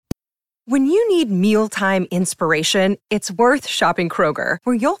When you need mealtime inspiration, it's worth shopping Kroger,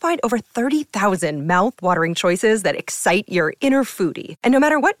 where you'll find over 30,000 mouth-watering choices that excite your inner foodie. And no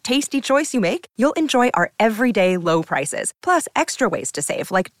matter what tasty choice you make, you'll enjoy our everyday low prices, plus extra ways to save,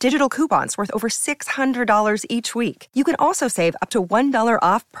 like digital coupons worth over $600 each week. You can also save up to $1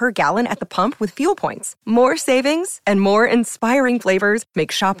 off per gallon at the pump with fuel points. More savings and more inspiring flavors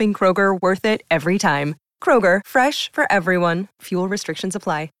make shopping Kroger worth it every time. Kroger, fresh for everyone. Fuel restrictions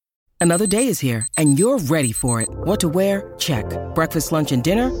apply. Another day is here, and you're ready for it. What to wear? Check. Breakfast, lunch, and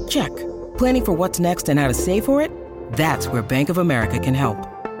dinner? Check. Planning for what's next and how to save for it? That's where Bank of America can help.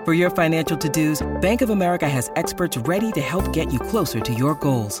 For your financial to-dos, Bank of America has experts ready to help get you closer to your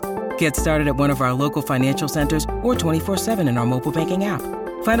goals. Get started at one of our local financial centers or 24/7 in our mobile banking app.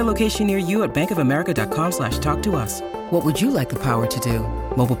 Find a location near you at bankofamerica.com/talktous. What would you like the power to do?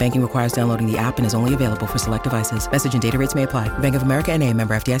 Mobile banking requires downloading the app and is only available for select devices. Message and data rates may apply. Bank of America N.A.,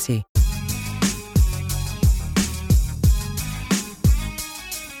 member FDIC.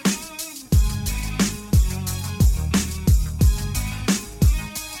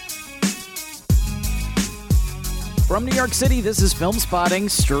 From New York City, this is Film Spotting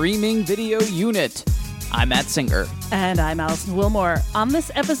Streaming Video Unit. I'm Matt Singer. And I'm Allison Wilmore. On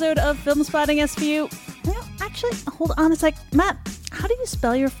this episode of Film Spotting SVU, actually, hold on a sec. Matt, how do you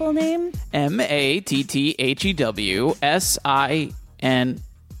spell your full name? MATTHEWSING.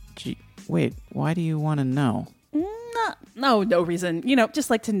 Wait, why do you want to know? No reason. Just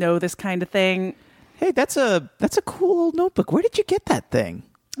like to know this kind of thing. Hey, that's a cool old notebook. Where did you get that thing?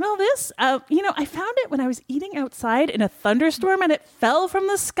 Well, this, I found it when I was eating outside in a thunderstorm and it fell from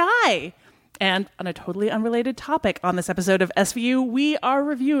the sky. And on a totally unrelated topic, on this episode of SVU, we are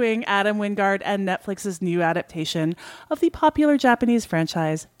reviewing Adam Wingard and Netflix's new adaptation of the popular Japanese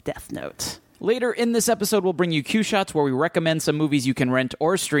franchise Death Note. Later in this episode, we'll bring you Q Shots, where we recommend some movies you can rent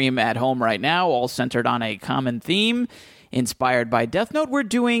or stream at home right now, all centered on a common theme. Inspired by Death Note, we're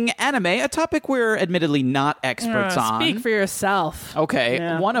doing anime, a topic we're admittedly not experts on. Speak for yourself. Okay,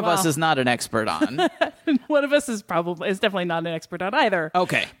 yeah, one of us is not an expert on. One of us is definitely not an expert on either.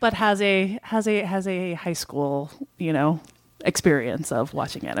 Okay, but has a high school, experience of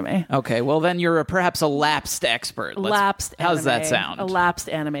watching anime. Okay, well then you're perhaps a lapsed expert. How's that sound? A lapsed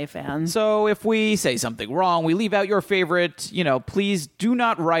anime fan. So if we say something wrong, we leave out your favorite, please do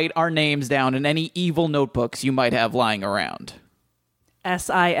not write our names down in any evil notebooks you might have lying around.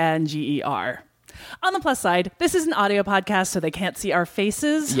 SINGER. On the plus side, this is an audio podcast, so they can't see our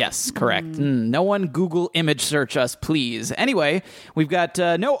faces. Yes, correct. No one Google image search us, please. Anyway, we've got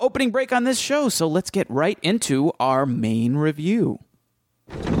no opening break on this show, so let's get right into our main review.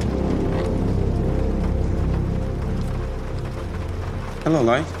 Hello,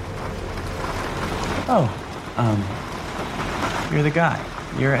 Light. Oh, you're the guy.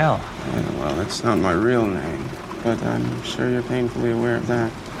 You're L. Yeah, well, that's not my real name, but I'm sure you're painfully aware of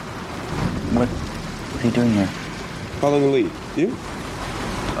that. What are you doing here? Following the lead. You?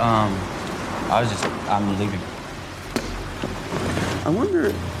 I'm leaving. I wonder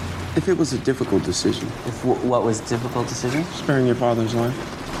if it was a difficult decision. What was a difficult decision? Sparing your father's life.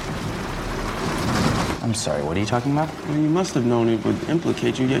 I'm sorry, what are you talking about? Well, you must have known it would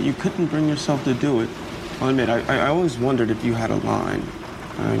implicate you, yet you couldn't bring yourself to do it. I'll admit, I always wondered if you had a line.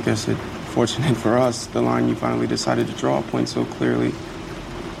 I guess fortunate for us, the line you finally decided to draw points so clearly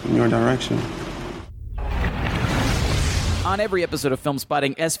in your direction. On every episode of Film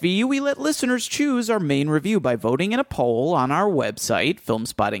Spotting SVU, we let listeners choose our main review by voting in a poll on our website,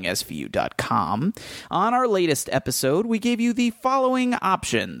 filmspottingsvu.com. On our latest episode, we gave you the following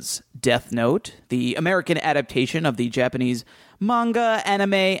options: Death Note, the American adaptation of the Japanese manga,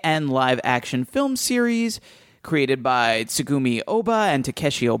 anime, and live-action film series created by Tsugumi Oba and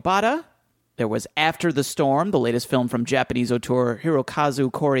Takeshi Obata. There was After the Storm, the latest film from Japanese auteur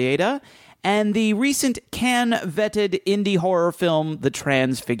Hirokazu Koreeda, and the recent Cannes-vetted indie horror film The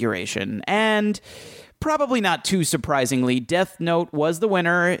Transfiguration. And probably not too surprisingly, Death Note was the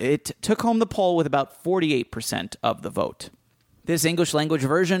winner. It took home the poll with about 48% of the vote. This English-language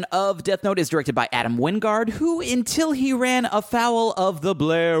version of Death Note is directed by Adam Wingard, who, until he ran afoul of The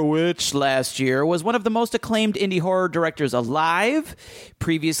Blair Witch last year, was one of the most acclaimed indie horror directors alive.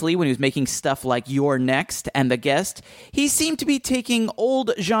 Previously, when he was making stuff like You're Next and The Guest, he seemed to be taking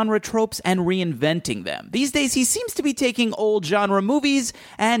old genre tropes and reinventing them. These days, he seems to be taking old genre movies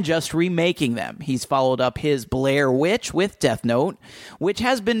and just remaking them. He's followed up his Blair Witch with Death Note, which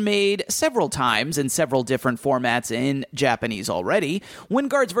has been made several times in several different formats in Japanese already.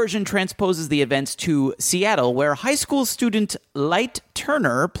 Wingard's version transposes the events to Seattle, where high school student Light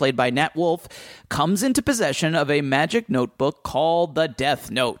Turner, played by Nat Wolff, comes into possession of a magic notebook called the Death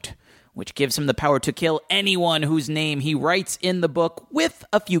Note. which gives him the power to kill anyone whose name he writes in the book, with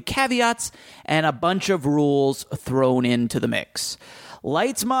a few caveats and a bunch of rules thrown into the mix.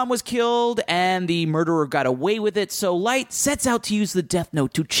 Light's mom was killed, and the murderer got away with it, so Light sets out to use the Death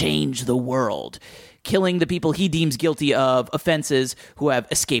Note to change the world, killing the people he deems guilty of offenses who have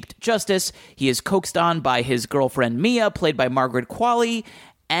escaped justice. He is coaxed on by his girlfriend Mia, played by Margaret Qualley,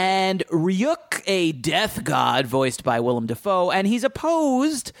 and Ryuk, a death god, voiced by Willem Dafoe, and he's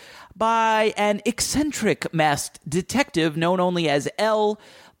opposed by an eccentric masked detective known only as L,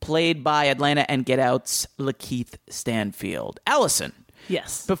 played by Atlanta and Get Out's Lakeith Stanfield. Allison.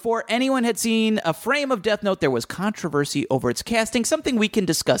 Yes. Before anyone had seen a frame of Death Note, there was controversy over its casting, something we can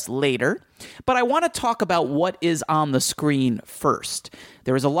discuss later. But I want to talk about what is on the screen first.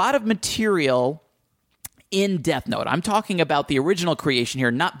 There is a lot of material in Death Note. I'm talking about the original creation here,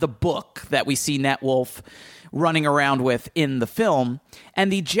 not the book that we see Nat Wolff running around with in the film.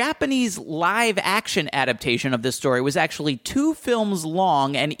 And the Japanese live-action adaptation of this story was actually 2 films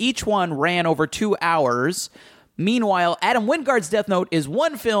long, and each one ran over 2 hours. Meanwhile, Adam Wingard's Death Note is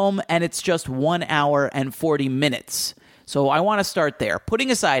 1 film, and it's just 1 hour and 40 minutes. So I want to start there.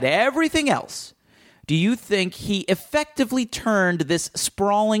 Putting aside everything else, do you think he effectively turned this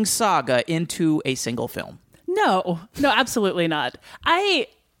sprawling saga into a single film? No, absolutely not. I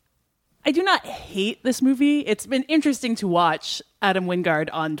do not hate this movie. It's been interesting to watch Adam Wingard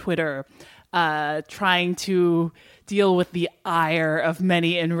on Twitter trying to deal with the ire of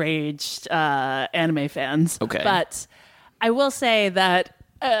many enraged anime fans. Okay. But I will say that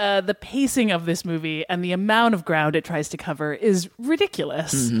the pacing of this movie and the amount of ground it tries to cover is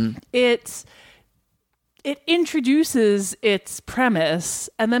ridiculous. Mm-hmm. It introduces its premise,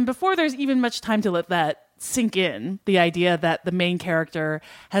 and then before there's even much time to let that sink in, the idea that the main character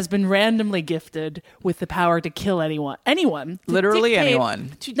has been randomly gifted with the power to kill anyone, literally anyone,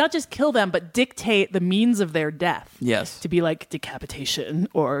 to not just kill them, but dictate the means of their death. Yes, to be like decapitation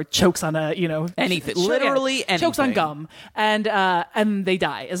or chokes on anything, literally anything, chokes on gum, and they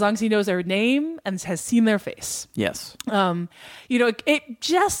die as long as he knows their name and has seen their face. Yes, it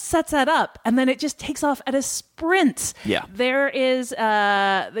just sets that up, and then it just takes off at a sprint. Yeah, there is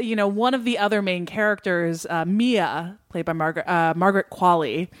one of the other main characters. Mia, played by Margaret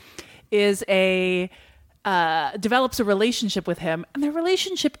Qualley, develops a relationship with him, and their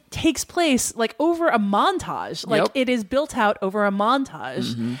relationship takes place like over a montage. Like It is built out over a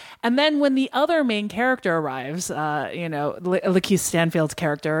montage. Mm-hmm. And then when the other main character arrives, Lakeith Stanfield's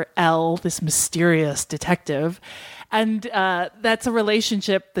character, L, this mysterious detective, and that's a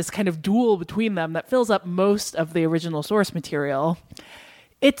relationship, this kind of duel between them that fills up most of the original source material.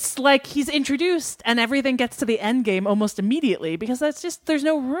 It's like he's introduced and everything gets to the end game almost immediately because there's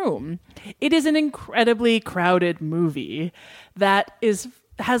no room. It is an incredibly crowded movie that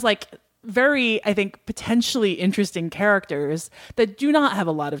has like very, I think, potentially interesting characters that do not have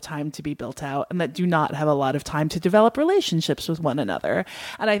a lot of time to be built out and that do not have a lot of time to develop relationships with one another.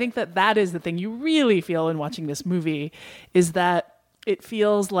 And I think that is the thing you really feel in watching this movie, is that it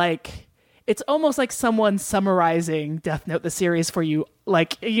feels like it's almost like someone summarizing Death Note, the series, for you.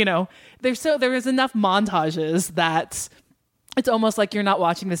 Like, there is enough montages that it's almost like you're not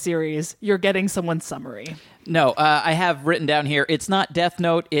watching the series. You're getting someone's summary. No, I have written down here, it's not Death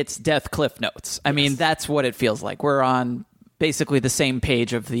Note, it's Death Cliff Notes. I mean, that's what it feels like. We're on basically the same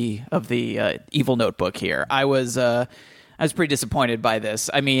page of the Evil Notebook here. I was pretty disappointed by this.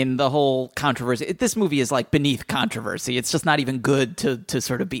 I mean, the whole controversy. This movie is like beneath controversy. It's just not even good to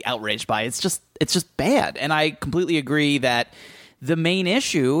sort of be outraged by. It's just bad. And I completely agree that the main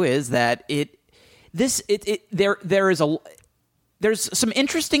issue is that there's some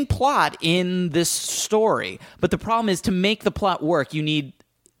interesting plot in this story, but the problem is, to make the plot work, you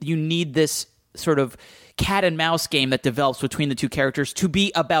need this sort of cat and mouse game that develops between the two characters to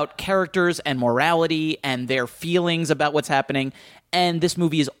be about characters and morality and their feelings about what's happening. And this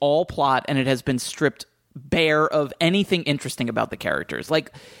movie is all plot, and it has been stripped bare of anything interesting about the characters.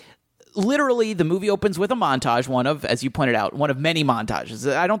 Like, literally, the movie opens with a montage, as you pointed out, one of many montages.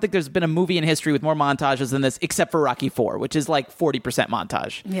 I don't think there's been a movie in history with more montages than this, except for Rocky IV, which is like 40%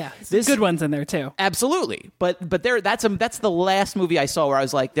 montage. Yeah, there's good ones in there too. Absolutely, but that's the last movie I saw where I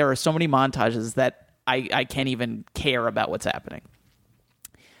was like, there are so many montages that I can't even care about what's happening.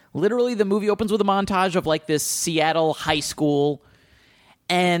 Literally, the movie opens with a montage of like this Seattle high school,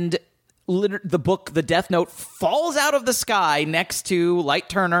 and the book, The Death Note, falls out of the sky next to Light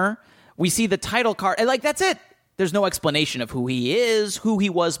Turner. We see the title card, and like, that's it. There's no explanation of who he is, who he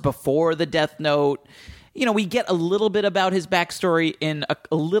was before the Death Note. we get a little bit about his backstory in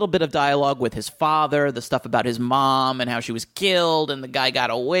a little bit of dialogue with his father, the stuff about his mom and how she was killed and the guy got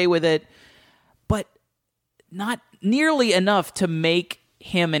away with it, but not nearly enough to make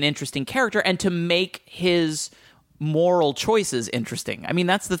him an interesting character and to make his moral choices interesting. I mean,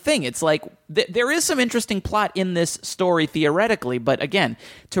 that's the thing. It's like there is some interesting plot in this story theoretically, but again,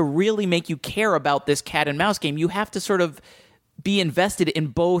 to really make you care about this cat and mouse game, you have to sort of be invested in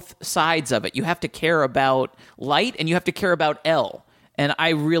both sides of it. You have to care about Light and you have to care about L. And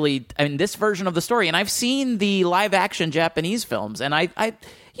I mean, this version of the story, and I've seen the live action Japanese films, and I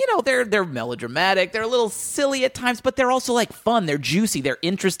they're melodramatic, they're a little silly at times, but they're also like fun, they're juicy, they're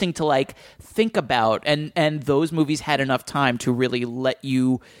interesting to like think about, and those movies had enough time to really let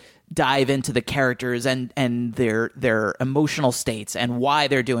you dive into the characters and their emotional states and why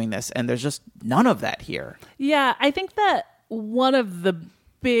they're doing this, and there's just none of that here. Yeah, I think that one of the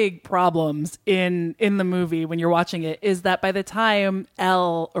big problems in the movie when you're watching it is that by the time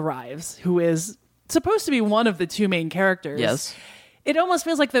Elle arrives, who is supposed to be one of the two main characters, yes, it almost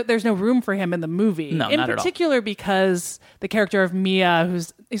feels like there's no room for him in the movie. No, in not at all. particular because the character of Mia,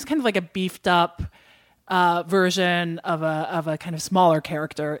 who's kind of like a beefed up version of a kind of smaller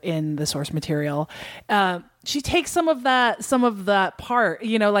character in the source material. She takes some of that part,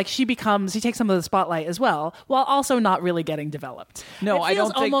 like she takes some of the spotlight as well, while also not really getting developed. No, I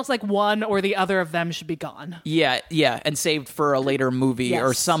don't think almost like one or the other of them should be gone. Yeah, and saved for a later movie Yes.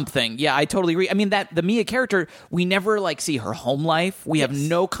 or something. Yeah, I totally agree. I mean, the Mia character, we never like see her home life. We have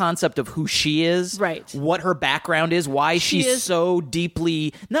no concept of who she is, right? What her background is, why she's so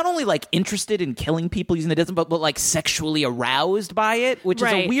deeply not only like interested in killing people using the dism, but like sexually aroused by it, which is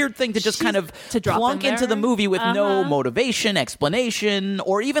a weird thing to just kind of plunk into the movie with no motivation, explanation,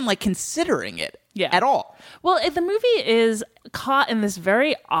 or even like considering it at all. Well, the movie is caught in this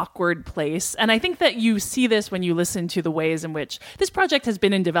very awkward place, and I think that you see this when you listen to the ways in which this project has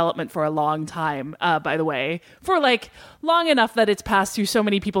been in development for a long time, by the way, for like long enough that it's passed through so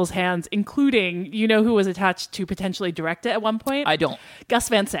many people's hands, including, who was attached to potentially direct it at one point? I don't. Gus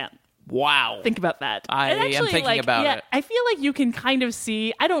Van Sant. Wow. Think about that. I am thinking about it. I feel like you can kind of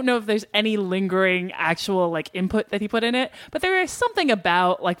see, I don't know if there's any lingering actual like input that he put in it, but there is something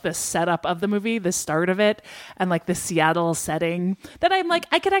about like the setup of the movie, the start of it, and like the Seattle setting that I'm like,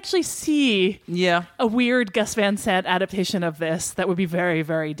 I could actually see a weird Gus Van Sant adaptation of this that would be very,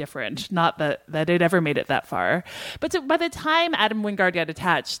 very different. Not that it ever made it that far. But by the time Adam Wingard got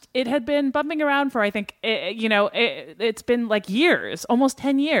attached, it had been bumping around for, I think, it's been like years, almost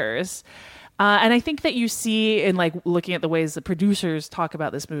 10 years. And I think that you see in like looking at the ways the producers talk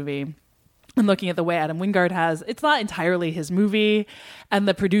about this movie and looking at the way Adam Wingard has, it's not entirely his movie. And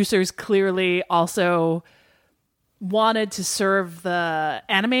the producers clearly also wanted to serve the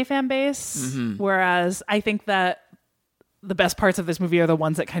anime fan base. Mm-hmm. Whereas I think that the best parts of this movie are the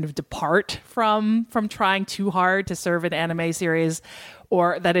ones that kind of depart from trying too hard to serve an anime series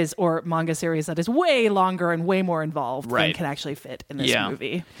or manga series that is way longer and way more involved than can actually fit in this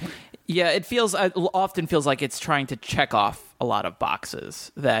movie. Yeah, it often feels like it's trying to check off a lot of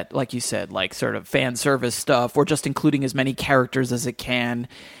boxes that, like you said, like sort of fan service stuff or just including as many characters as it can.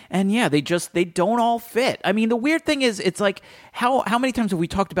 And yeah, they don't all fit. I mean, the weird thing is it's like how many times have we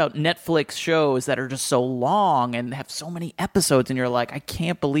talked about Netflix shows that are just so long and have so many episodes and you're like, I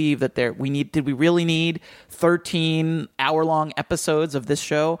can't believe that did we really need 13 hour-long episodes of this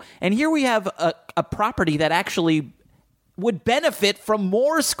show? And here we have a property that actually would benefit from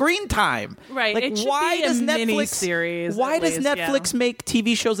more screen time. Right. Like, it should why be does a Netflix mini-series, why does Netflix make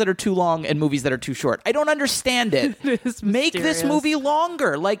TV shows that are too long and movies that are too short? I don't understand it. Make this movie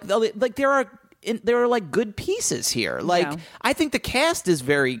longer. Like there are like good pieces here. Like I think the cast is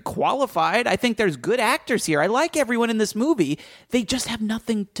very qualified. I think there's good actors here. I like everyone in this movie. They just have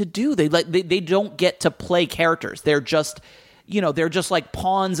nothing to do. They don't get to play characters. They're just like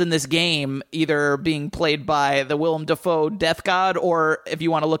pawns in this game, either being played by the Willem Dafoe Death God, or if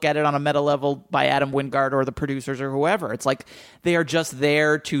you want to look at it on a meta level, by Adam Wingard or the producers or whoever. It's like they are just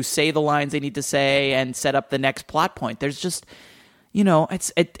there to say the lines they need to say and set up the next plot point. There's just,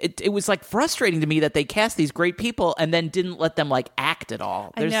 it was like frustrating to me that they cast these great people and then didn't let them like act at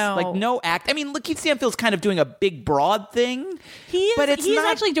all. There's like no act. I mean, Lakeith Stanfield's kind of doing a big broad thing. He's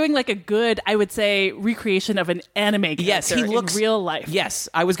actually doing like a good, I would say, recreation of an anime character in real life. Yes,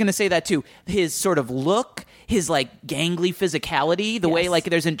 I was going to say that too. His sort of look, his like gangly physicality, the way like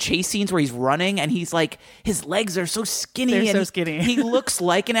there's in chase scenes where he's running and he's like his legs are so skinny. They're and so skinny. He looks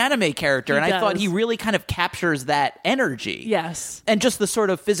like an anime character, and I thought he really kind of captures that energy. Yes. And just the sort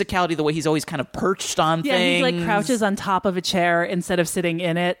of phicality, the way he's always kind of perched on Yeah, things. he like crouches on top of a chair instead of sitting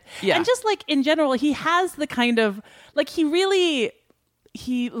in it. Yeah. And just like in general, he has the kind of like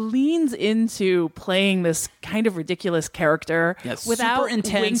he leans into playing this kind of ridiculous character without super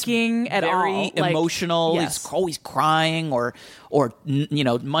intense, winking at very all. Like, emotional. yes. He's always crying or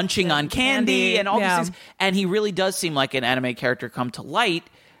munching on candy and all these things. And he really does seem like an anime character come to light.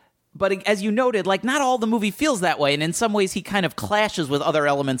 But as you noted, like not all the movie feels that way, and in some ways he kind of clashes with other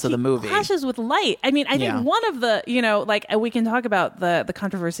elements of the movie. Clashes with light. I mean, I think one of the like we can talk about the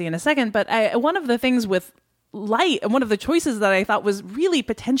controversy in a second, but one of the things with light and one of the choices that I thought was really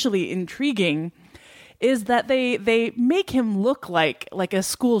potentially intriguing is that they make him look like a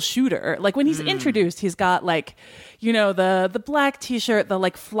school shooter. Like when he's introduced, he's got like, the black t-shirt, the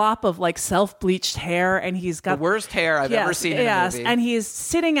like flop of like self-bleached hair, and he's got the worst hair I've ever seen in a movie. And he's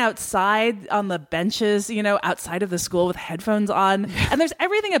sitting outside on the benches, outside of the school with headphones on. And there's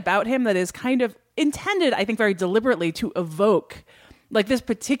everything about him that is kind of intended, I think, very deliberately to evoke like this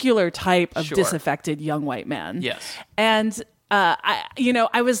particular type of disaffected young white man. Yes. And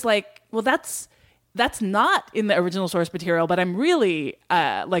I was like, well, that's not in the original source material, but I'm really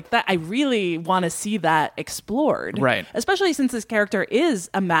like that. I really want to see that explored, right? Especially since this character is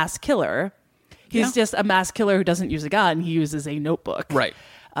a mass killer. He's just a mass killer who doesn't use a gun; he uses a notebook, right?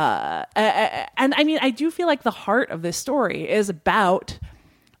 And I mean, I do feel like the heart of this story is about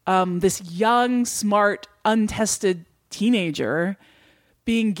this young, smart, untested teenager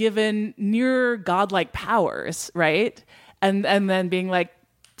being given near godlike powers, right? And then being like,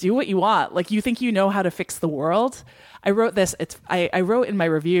 do what you want. Like, you think you know how to fix the world? I wrote this. I wrote in my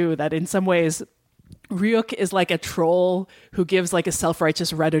review that in some ways, Ryuk is like a troll who gives like a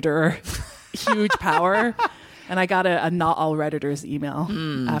self-righteous Redditor huge power. And I got a not all Redditors email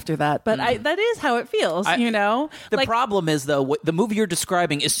after that. But that is how it feels, The problem is, though, the movie you're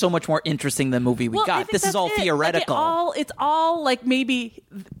describing is so much more interesting than the movie we got. This is all theoretical. Like it's all like maybe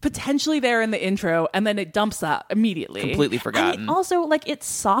potentially there in the intro, and then it dumps out immediately. Completely forgotten. And also, like, it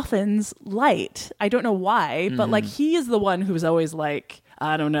softens Light. I don't know why, but like he is the one who's always like,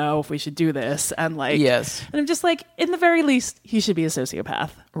 I don't know if we should do this. And like, yes. And I'm just like, in the very least, he should be a sociopath.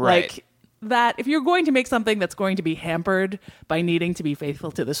 Right. Like, that if you're going to make something that's going to be hampered by needing to be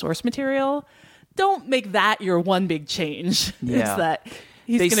faithful to the source material, don't make that your one big change. Yeah. It's that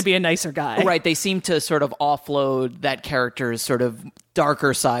he's going to be a nicer guy. Right. They seem to sort of offload that character's sort of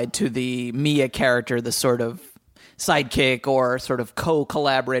darker side to the Mia character, the sort of sidekick or sort of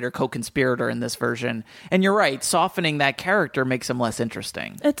co-collaborator, co-conspirator in this version. And you're right, softening that character makes him less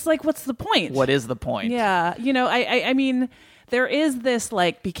interesting. It's like, what's the point? What is the point? Yeah. I mean, there is this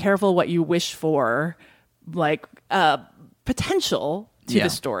like, be careful what you wish for, like potential to the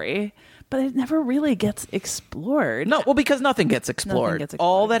story, but it never really gets explored. No, well, because nothing gets explored.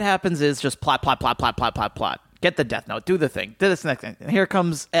 All that happens is just plot. Get the death note. Do the thing. Do this next thing. And here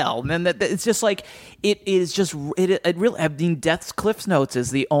comes L. And then it's just like it really. I mean, Death's Cliff's Notes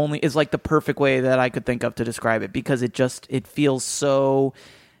is like the perfect way that I could think of to describe it, because it feels so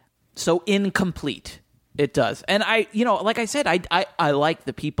incomplete. It does. And like I said, I like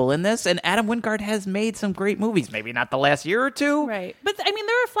the people in this, and Adam Wingard has made some great movies. Maybe not the last year or two. Right. But I mean,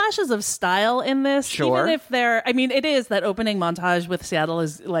 there are flashes of style in this. Sure. Even if it is that opening montage with Seattle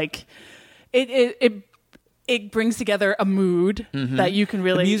is like, it brings together a mood that you can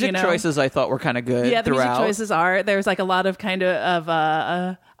really, the music choices I thought were kind of good. Yeah, the throughout. music choices are. There's like a lot of kind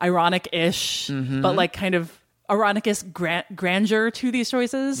of ironic-ish, but like kind of ironic-ish grandeur to these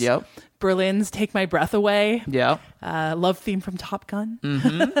choices. Yep. Berlin's Take My Breath Away. Yeah. Love theme from Top Gun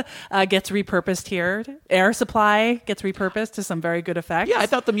gets repurposed here. Air Supply gets repurposed to some very good effects. Yeah, I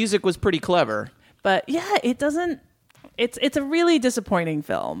thought the music was pretty clever. But yeah, it doesn't. It's a really disappointing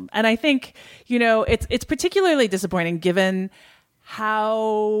film, and I think it's particularly disappointing given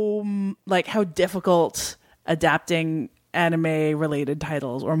how difficult adapting anime related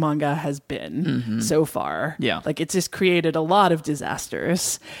titles or manga has been so far. Yeah. Like, it's just created a lot of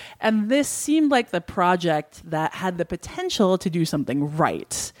disasters. And this seemed like the project that had the potential to do something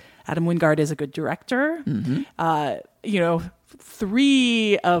right. Adam Wingard is a good director.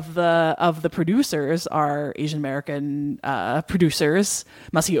 3 of the producers are Asian American producers.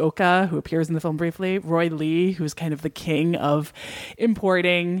 Masaoka, who appears in the film briefly, Roy Lee, who's kind of the king of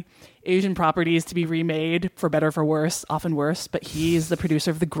importing Asian properties to be remade, for better or for worse, often worse, but he's the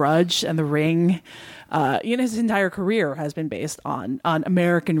producer of The Grudge and The Ring. His entire career has been based on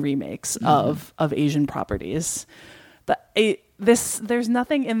American remakes of Asian properties. But there's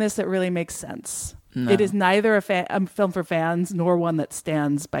nothing in this that really makes sense. No. It is neither a film for fans nor one that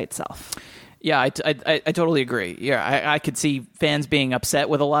stands by itself. Yeah, I totally agree. Yeah, I could see fans being upset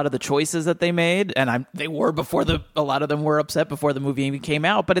with a lot of the choices that they made, and they were before a lot of them were upset before the movie even came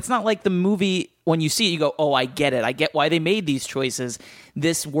out. But it's not like the movie, when you see it, you go, "Oh, I get it. I get why they made these choices.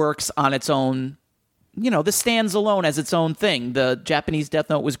 This works on its own. This stands alone as its own thing. The Japanese Death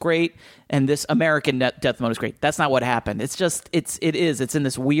Note was great, and this American Death Note is great." That's not what happened. It's just it's in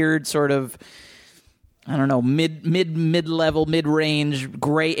this weird sort of, I don't know, mid-level, mid-range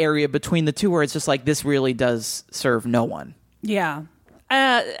gray area between the two, where it's just like, this really does serve no one. Yeah.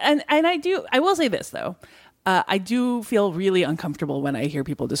 And I will say this, though. I do feel really uncomfortable when I hear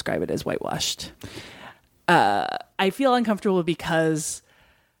people describe it as whitewashed. I feel uncomfortable because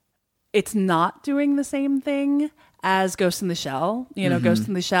it's not doing the same thing as Ghost in the Shell. Ghost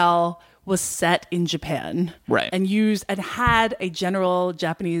in the Shell was set in Japan. Right. And had a general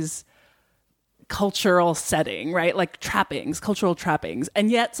Japanese cultural setting, right? Like cultural trappings. And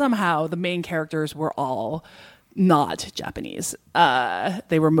yet somehow the main characters were all not Japanese.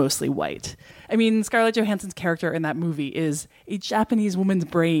 They were mostly white. I mean, Scarlett Johansson's character in that movie is a Japanese woman's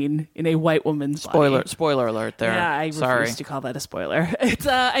brain in a white woman's body. Spoiler alert there. Yeah, I refuse to call that a spoiler. It's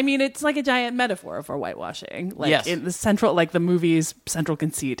it's like a giant metaphor for whitewashing. Like, yes. In the central, like the movie's central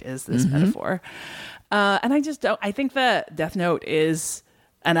conceit is this metaphor. And I think that Death Note is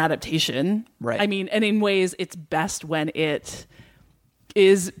an adaptation. Right. I mean, and in ways it's best when it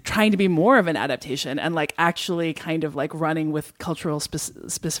is trying to be more of an adaptation and like actually kind of like running with cultural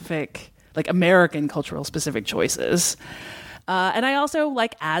specific, like American cultural specific choices. And I also,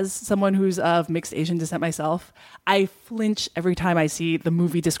 like, as someone who's of mixed Asian descent myself, I flinch every time I see the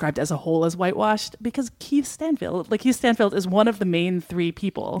movie described as a whole as whitewashed, because Keith Stanfield is one of the main 3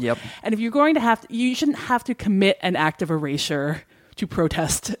 people. Yep. And if you're going to you shouldn't have to commit an act of erasure to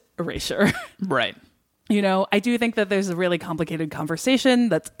protest erasure. Right. I do think that there's a really complicated conversation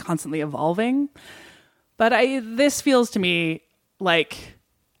that's constantly evolving. But this feels to me like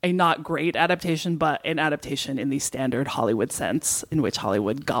a not great adaptation, but an adaptation in the standard Hollywood sense, in which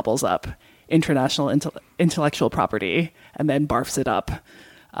Hollywood gobbles up international intellectual property and then barfs it up,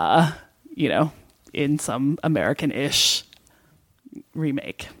 in some American-ish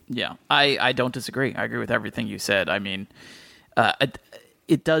remake. Yeah, I don't disagree. I agree with everything you said. I mean,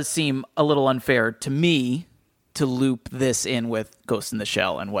 it does seem a little unfair to me to loop this in with Ghost in the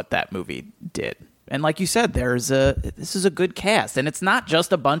Shell and what that movie did. And like you said, this is a good cast, and it's not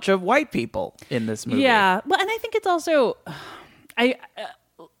just a bunch of white people in this movie. Yeah, well, and I think it's also,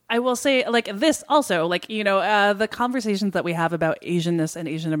 I will say, like, this also, like, the conversations that we have about Asianness and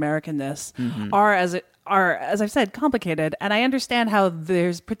Asian Americanness are, as I've said, complicated, and I understand how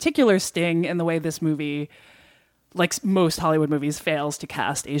there's particular sting in the way this movie, like most Hollywood movies, fails to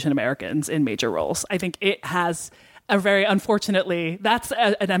cast Asian Americans in major roles. I think it has a very, unfortunately, that's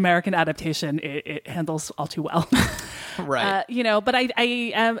an American adaptation it handles all too well. Right. But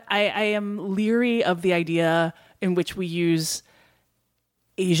I am leery of the idea in which we use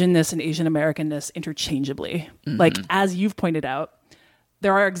Asianness and Asian Americanness interchangeably. Like, as you've pointed out,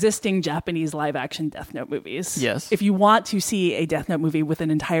 there are existing Japanese live-action Death Note movies. Yes. If you want to see a Death Note movie with an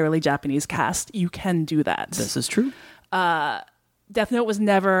entirely Japanese cast, you can do that. This is true. Death Note was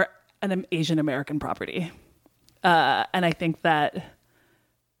never an Asian American property. And I think that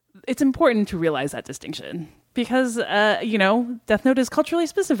it's important to realize that distinction because, Death Note is culturally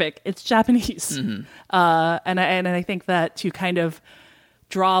specific. It's Japanese. And I think that to kind of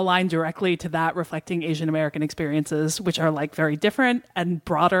draw a line directly to that reflecting Asian American experiences, which are like very different and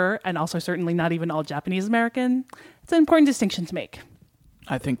broader and also certainly not even all Japanese American, it's an important distinction to make.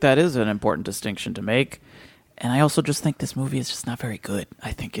 I think that is an important distinction to make. And I also just think this movie is just not very good.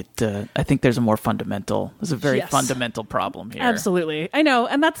 I think there's a very fundamental problem here. Absolutely. I know.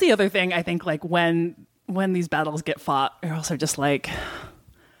 And that's the other thing. I think, like, when these battles get fought, you're also just like,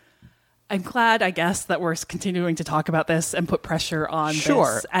 I'm glad, I guess, that we're continuing to talk about this and put pressure on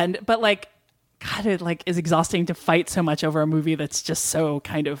this. But like, God, it like is exhausting to fight so much over a movie that's just so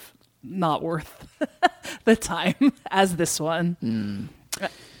kind of not worth the time as this one. Mm.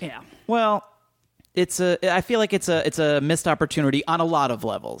 Yeah. Well, I feel like it's a missed opportunity on a lot of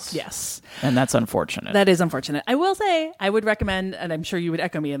levels. Yes. And that's unfortunate. That is unfortunate. I will say, I would recommend, and I'm sure you would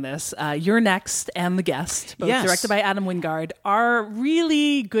echo me in this, You're Next and The Guest, both Yes. directed by Adam Wingard, are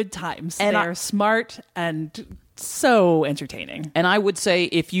really good times. And they're smart and so entertaining. And I would say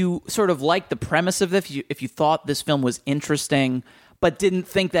if you sort of like the premise of this, if you thought this film was interesting, but didn't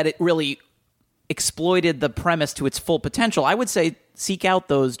think that it really exploited the premise to its full potential, I would say seek out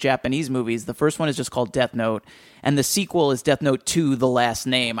those Japanese movies. The first one is just called Death Note, and the sequel is Death Note 2, The Last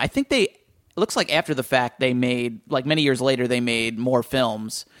Name. I think it looks like after the fact they made, like many years later, they made more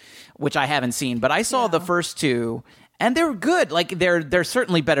films, which I haven't seen, but I saw the first two, and they're good. Like they're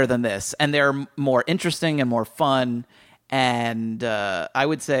certainly better than this, and they're more interesting and more fun. And I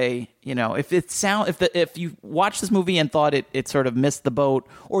would say, if you watch this movie and thought it sort of missed the boat,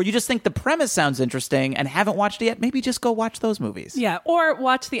 or you just think the premise sounds interesting and haven't watched it yet, maybe just go watch those movies. Yeah, or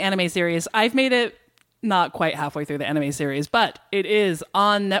watch the anime series. I've made it not quite halfway through the anime series, but it is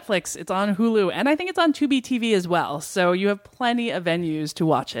on Netflix, it's on Hulu, and I think it's on Tubi TV as well. So you have plenty of venues to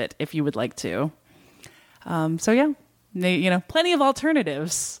watch it if you would like to. So yeah, plenty of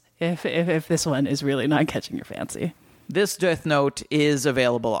alternatives if this one is really not catching your fancy. This Death Note is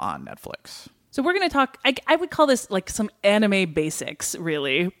available on Netflix. So we're going to talk, I would call this like some anime basics,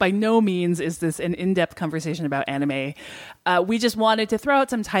 really. By no means is this an in-depth conversation about anime. We just wanted to throw out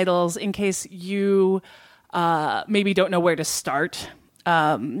some titles in case you maybe don't know where to start.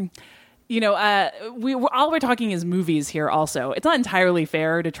 We're talking is movies here also. It's not entirely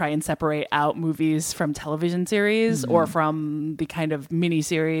fair to try and separate out movies from television series or from the kind of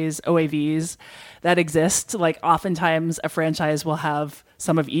miniseries, OAVs that exist. Like oftentimes a franchise will have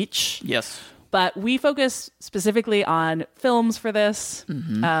some of each. Yes. But we focus specifically on films for this.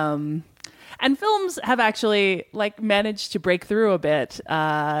 And films have actually managed to break through a bit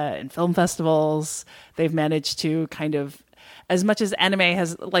in film festivals. They've managed to kind of, as much as anime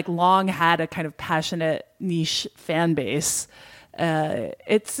has long had a kind of passionate niche fan base,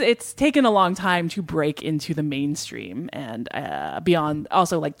 it's taken a long time to break into the mainstream and beyond,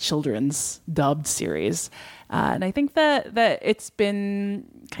 also children's dubbed series. And I think that it's been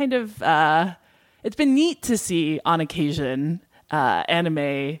kind of it's been neat to see on occasion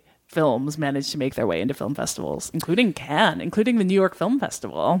anime films manage to make their way into film festivals, including Cannes, including the New York Film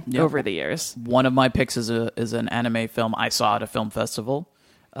Festival over the years. One of my picks is an anime film I saw at a film festival.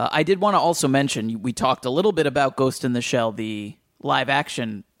 I did want to also mention, we talked a little bit about Ghost in the Shell, the live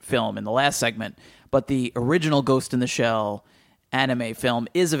action film in the last segment, but the original Ghost in the Shell anime film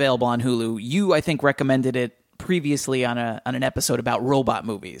is available on Hulu. You, I think, recommended it previously on an episode about robot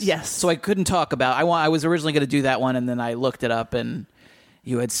movies. Yes. So I couldn't talk about, I was originally going to do that one, and then I looked it up, and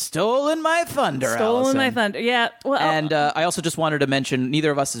you had stolen my thunder, Allison. My thunder, yeah. Well, and I also just wanted to mention,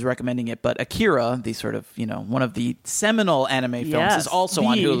 neither of us is recommending it, but Akira, the sort of, one of the seminal anime films, is also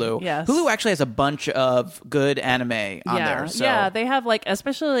on Hulu. Yes. Hulu actually has a bunch of good anime on there. So. Yeah, they have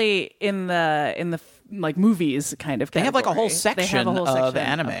especially in the movies kind of category. They have a whole section of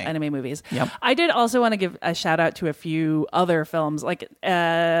anime movies. Yep. I did also want to give a shout out to a few other films.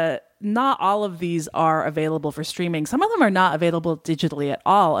 Not all of these are available for streaming. Some of them are not available digitally at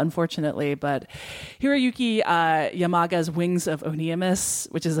all, unfortunately. But Hiroyuki Yamaga's Wings of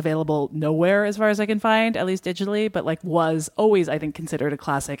Onimus, which is available nowhere as far as I can find, at least digitally, but was always, I think, considered a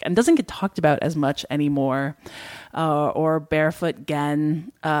classic and doesn't get talked about as much anymore. Or Barefoot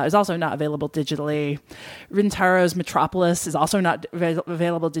Gen is also not available digitally. Rintaro's Metropolis is also not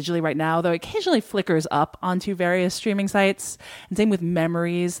available digitally right now, though it occasionally flickers up onto various streaming sites. And same with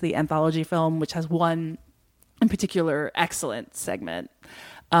Memories, the anthology film, which has one in particular excellent segment.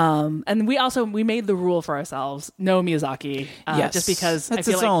 And we made the rule for ourselves: no Miyazaki, just because it's I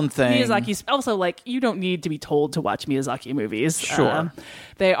feel its own thing. Miyazaki's also you don't need to be told to watch Miyazaki movies. Sure,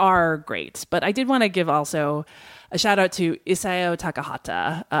 they are great, but I did want to give also a shout out to Isao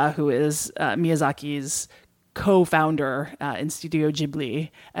Takahata, who is Miyazaki's co-founder in Studio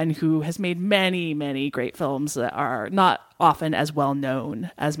Ghibli, and who has made many, many great films that are not often as well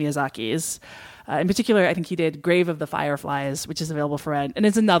known as Miyazaki's. In particular, I think he did Grave of the Fireflies, which is available for rent, and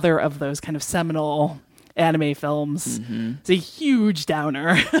it's another of those kind of seminal anime films. Mm-hmm. It's a huge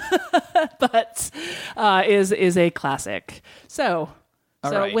downer, but is a classic. So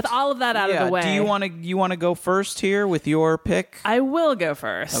right. With all of that out of the way, do you want to go first here with your pick? I will go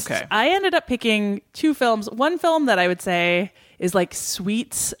first. Okay. I ended up picking two films. One film that I would say is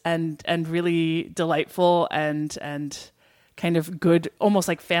sweet and really delightful and kind of good, almost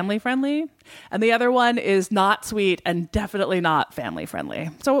like family friendly. And the other one is not sweet and definitely not family friendly.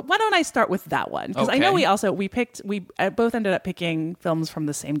 So why don't I start with that one? Because I know we both ended up picking films from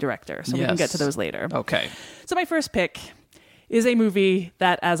the same director. So we can get to those later. Okay. So my first pick is a movie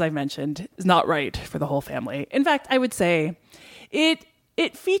that, as I mentioned, is not right for the whole family. In fact, I would say it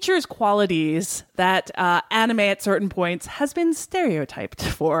features qualities that anime at certain points has been stereotyped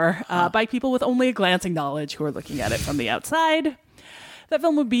for by people with only a glancing knowledge who are looking at it from the outside. That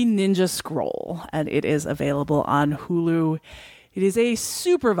film would be Ninja Scroll, and it is available on Hulu. It is a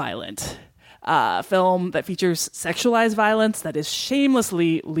super violent film that features sexualized violence that is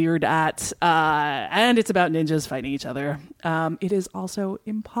shamelessly leered at, and it's about ninjas fighting each other. It is also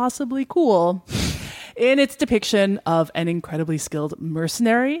impossibly cool in its depiction of an incredibly skilled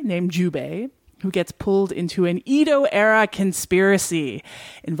mercenary named Jubei, who gets pulled into an Edo-era conspiracy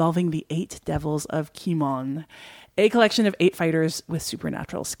involving the 8 Devils of Kimon, a collection of 8 fighters with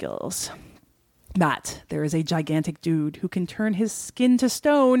supernatural skills. Matt, there is a gigantic dude who can turn his skin to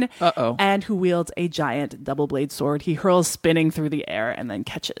stone and who wields a giant double-blade sword he hurls spinning through the air and then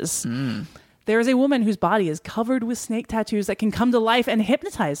catches. There is a woman whose body is covered with snake tattoos that can come to life and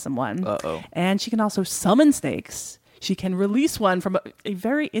hypnotize someone. And she can also summon snakes. She can release one from a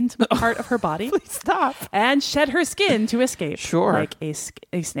very intimate part of her body. Please stop. And shed her skin to escape. Sure. Like a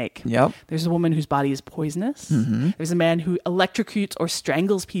snake. Yep. There's a woman whose body is poisonous. There's a man who electrocutes or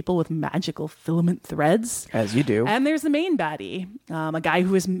strangles people with magical filament threads. As you do. And there's the main baddie, a guy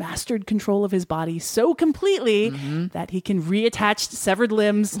who has mastered control of his body so completely that he can reattach severed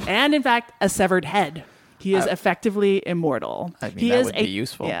limbs and, in fact, a severed head. He is effectively immortal. I mean, that would be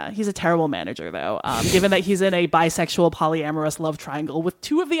useful. Yeah, he's a terrible manager, though, given that he's in a bisexual, polyamorous love triangle with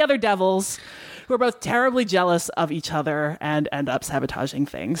 2 of the other devils who are both terribly jealous of each other and end up sabotaging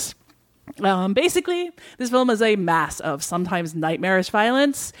things. Basically, this film is a mass of sometimes nightmarish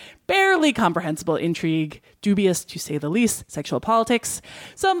violence, barely comprehensible intrigue, dubious to say the least sexual politics,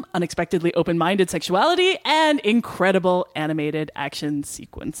 some unexpectedly open-minded sexuality, and incredible animated action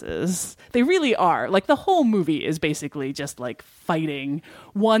sequences. They really are. Like, the whole movie is basically just like fighting,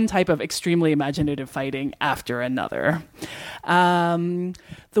 one type of extremely imaginative fighting after another.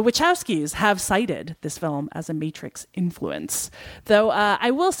 The Wachowskis have cited this film as a Matrix influence, though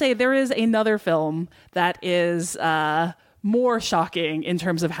I will say there is another film that is more shocking in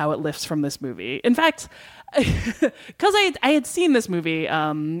terms of how it lifts from this movie. In fact, because I had seen this movie,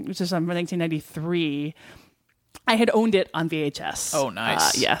 which is from 1993, I had owned it on VHS. Oh,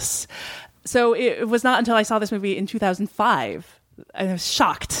 nice. Yes. So it was not until I saw this movie in 2005, I was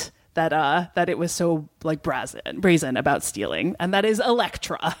shocked that it was so like brazen about stealing, and that is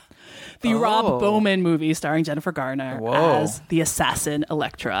Elektra, the Rob Bowman movie starring Jennifer Garner as the assassin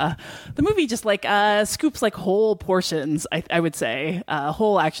Elektra. The movie just like scoops like whole portions, I would say,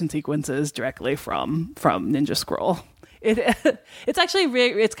 whole action sequences directly from Ninja Scroll. It's actually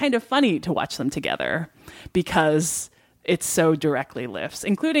it's kind of funny to watch them together because it so directly lifts,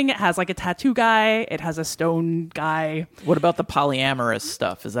 including it has like a tattoo guy, it has a stone guy. What about the polyamorous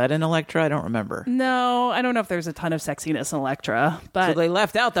stuff? Is that in Elektra? I don't remember. No, I don't know if there's a ton of sexiness in Elektra, but so they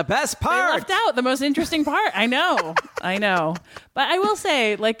left out the best part. They left out the most interesting part. I know. But I will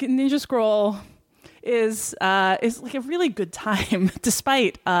say, like, Ninja Scroll is like a really good time,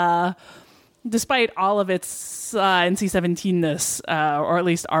 despite all of its NC-17-ness, or at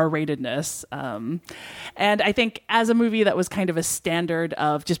least R-ratedness. And I think as a movie that was kind of a standard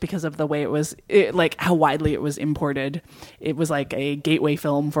of, just because of the way like how widely it was imported, it was like a gateway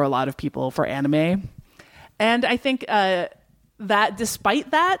film for a lot of people for anime. And I think that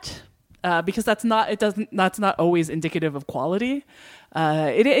despite that, because that's not always indicative of quality,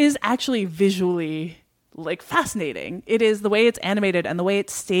 it is actually visually like fascinating. It is the way it's animated and the way it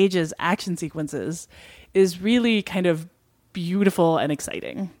stages action sequences is really kind of beautiful and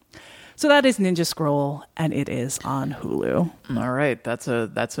exciting. So that is Ninja Scroll, and it is on Hulu. All right, that's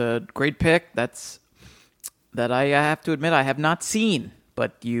a great pick. That I have to admit I have not seen,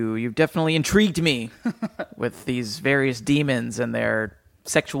 but you've definitely intrigued me with these various demons and their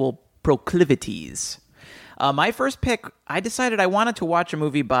sexual proclivities. My first pick, I decided I wanted to watch a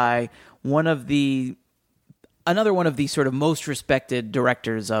movie by another one of the sort of most respected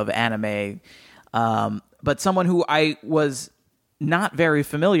directors of anime, but someone who I was not very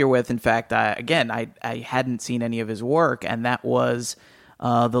familiar with. In fact, I hadn't seen any of his work, and that was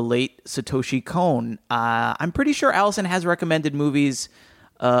the late Satoshi Kon. I'm pretty sure Allison has recommended movies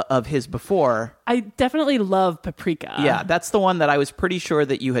of his before. I definitely love Paprika. Yeah, that's the one that I was pretty sure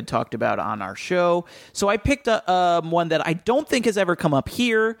that you had talked about on our show. So I picked one that I don't think has ever come up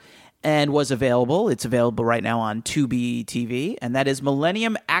here, and was available. It's available right now on Tubi TV, and that is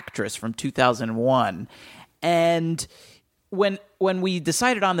Millennium Actress from 2001. And when we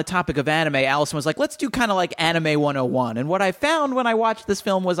decided on the topic of anime, Allison was like, let's do kind of like Anime 101. And what I found when I watched this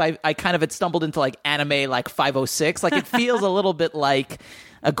film was I kind of had stumbled into like anime like 506. Like it feels a little bit like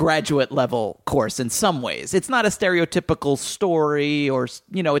a graduate level course in some ways. It's not a stereotypical story, or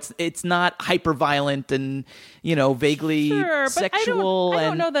it's not hyper violent and vaguely sexual. I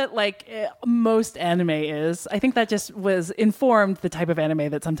don't know that like most anime is. I think that just was informed the type of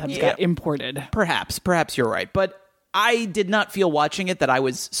anime that sometimes got imported. Perhaps you're right, but I did not feel watching it that I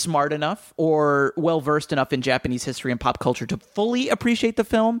was smart enough or well-versed enough in Japanese history and pop culture to fully appreciate the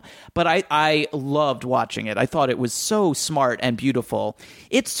film, but I loved watching it. I thought it was so smart and beautiful.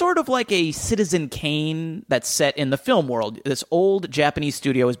 It's sort of like a Citizen Kane that's set in the film world. This old Japanese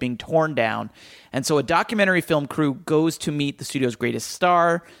studio is being torn down, and so a documentary film crew goes to meet the studio's greatest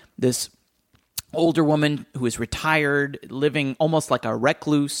star, this older woman who is retired, living almost like a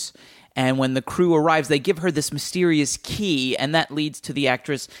recluse. And when the crew arrives, they give her this mysterious key, and that leads to the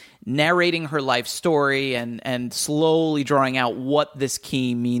actress narrating her life story and slowly drawing out what this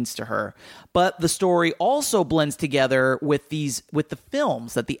key means to her. But the story also blends together with the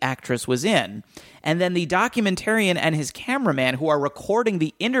films that the actress was in. And then the documentarian and his cameraman, who are recording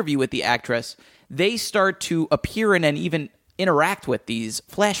the interview with the actress, they start to appear in and even interact with these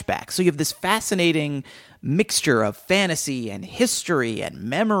flashbacks. So you have this fascinating mixture of fantasy and history and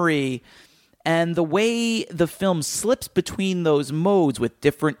memory, and the way the film slips between those modes with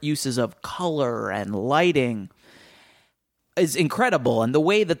different uses of color and lighting is incredible. And the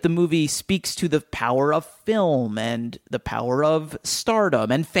way that the movie speaks to the power of film and the power of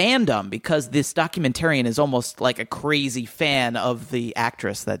stardom and fandom, because this documentarian is almost like a crazy fan of the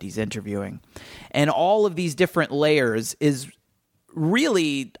actress that he's interviewing. And all of these different layers is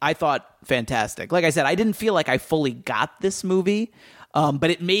really, I thought, fantastic. Like I said, I didn't feel like I fully got this movie, but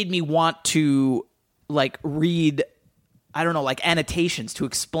it made me want to like read, I don't know, like annotations to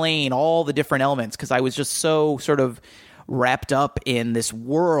explain all the different elements, because I was just so sort of wrapped up in this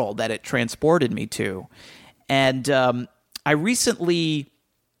world that it transported me to. And I recently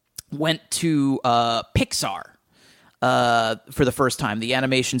went to Pixar for the first time, the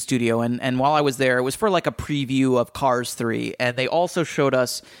animation studio. And while I was there, it was for like a preview of Cars 3. And they also showed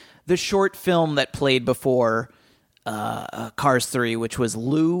us the short film that played before Cars 3, which was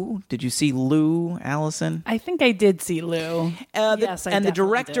Lou. Did you see Lou, Allison? I think I did see Lou. Yes, I and the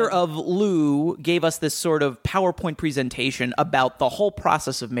director did. of Lou gave us this sort of PowerPoint presentation about the whole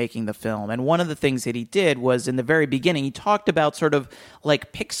process of making the film. And one of the things that he did was, in the very beginning, he talked about sort of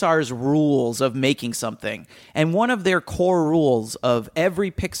like Pixar's rules of making something. And one of their core rules of every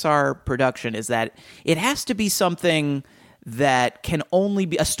Pixar production is that it has to be something that can only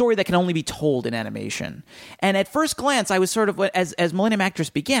be a story that can only be told in animation. And at first glance, I was sort of, as Millennium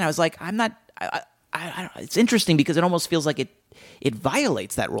Actress began, I was like, I'm not. It's interesting because it almost feels like it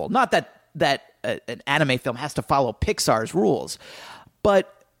violates that rule. Not that an anime film has to follow Pixar's rules,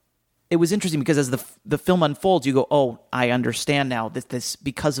 but it was interesting because as the film unfolds, you go, oh, I understand now that this,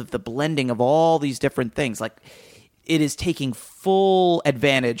 because of the blending of all these different things, like, it is taking full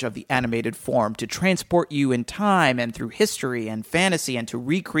advantage of the animated form to transport you in time and through history and fantasy and to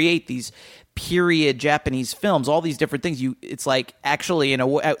recreate these period Japanese films, all these different things. It's like, actually,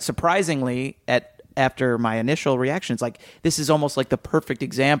 surprisingly, after my initial reaction, it's like, this is almost like the perfect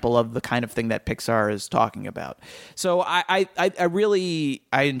example of the kind of thing that Pixar is talking about. So I really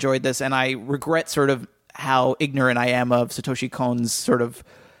enjoyed this, and I regret sort of how ignorant I am of Satoshi Kon's sort of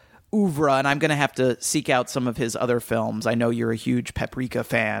oeuvre, and I'm going to have to seek out some of his other films. I know you're a huge Paprika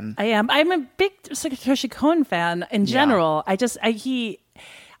fan. I am. I'm a big Satoshi Kon fan in general. Yeah.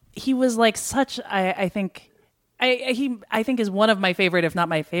 He was like such, I think is one of my favorite, if not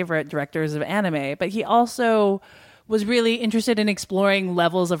my favorite, directors of anime, but he also was really interested in exploring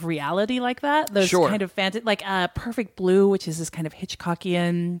levels of reality like that. Those kind of fantasy, like Perfect Blue, which is this kind of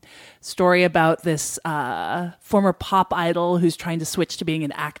Hitchcockian story about this former pop idol who's trying to switch to being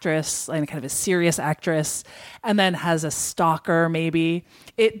an actress, and kind of a serious actress, and then has a stalker maybe.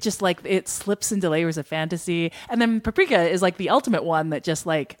 It just like, it slips into layers of fantasy. And then Paprika is like the ultimate one that just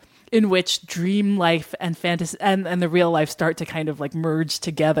like, in which dream life and fantasy and the real life start to kind of like merge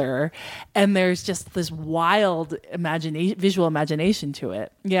together. And there's just this wild visual imagination to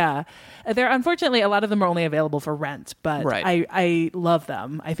it. Yeah. Unfortunately, a lot of them are only available for rent, but right. I love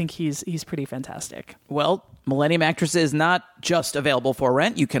them. I think he's pretty fantastic. Well, Millennium Actress is not just available for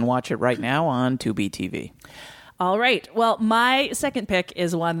rent. You can watch it right now on Tubi TV. All right. Well, my second pick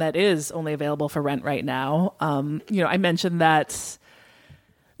is one that is only available for rent right now. I mentioned that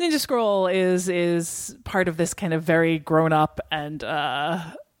Ninja Scroll is part of this kind of very grown up and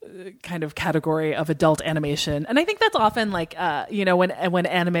kind of category of adult animation, and I think that's often like when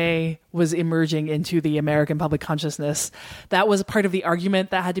anime was emerging into the American public consciousness, that was part of the argument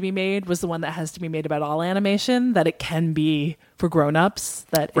that had to be made, was the one that has to be made about all animation, that it can be for grown-ups,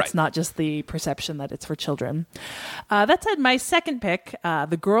 that it's not just the perception that it's for children. That said, my second pick,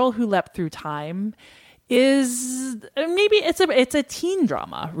 The Girl Who Leapt Through Time, is maybe it's a teen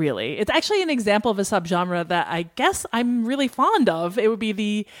drama, really. It's actually an example of a subgenre that I guess I'm really fond of. It would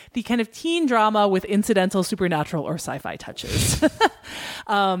be the kind of teen drama with incidental supernatural or sci-fi touches.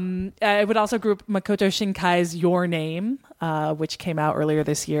 I would also group Makoto Shinkai's Your Name, which came out earlier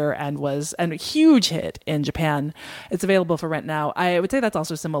this year and was a huge hit in Japan. It's available for rent now. I would say that's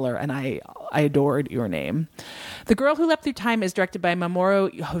also similar, and I adored Your Name. The Girl Who Leapt Through Time is directed by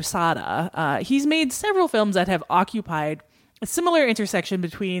Mamoru Hosoda. He's made several films that have occupied a similar intersection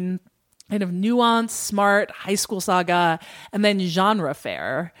between kind of nuance, smart, high school saga, and then genre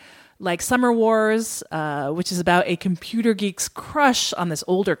fare. Like Summer Wars, which is about a computer geek's crush on this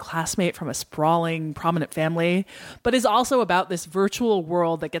older classmate from a sprawling, prominent family, but is also about this virtual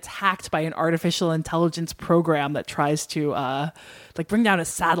world that gets hacked by an artificial intelligence program that tries to bring down a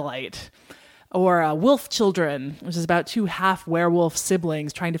satellite. Or Wolf Children, which is about two half-werewolf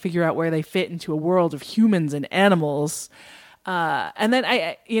siblings trying to figure out where they fit into a world of humans and animals. And then,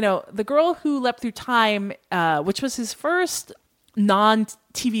 The Girl Who Leapt Through Time, which was his first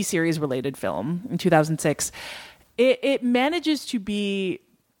non-TV series related film in 2006, it manages to be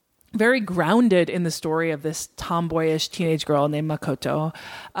very grounded in the story of this tomboyish teenage girl named Makoto,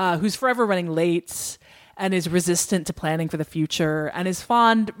 who's forever running late and is resistant to planning for the future and is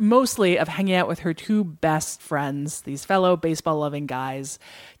fond mostly of hanging out with her two best friends, these fellow baseball-loving guys,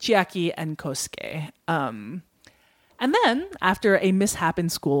 Chiaki and Kosuke. And then, after a mishap in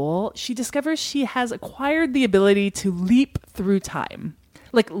school, she discovers she has acquired the ability to leap through time.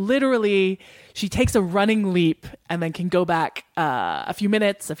 Like, literally, she takes a running leap and then can go back a few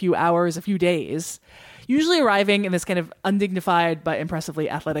minutes, a few hours, a few days, usually arriving in this kind of undignified but impressively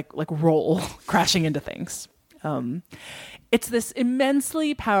athletic roll, crashing into things. It's this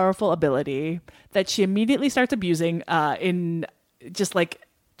immensely powerful ability that she immediately starts abusing in just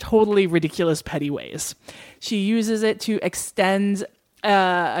totally ridiculous, petty ways. She uses it to extend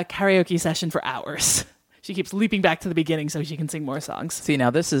a karaoke session for hours. She keeps leaping back to the beginning so she can sing more songs. See, now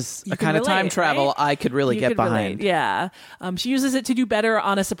this is You a can kind of time relate, travel right? I could really get behind. Relate, yeah. She uses it to do better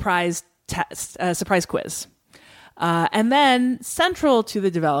on a surprise test, surprise quiz. And then, central to the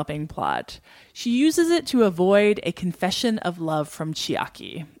developing plot, she uses it to avoid a confession of love from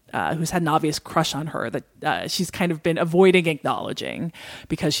Chiaki, who's had an obvious crush on her that she's kind of been avoiding acknowledging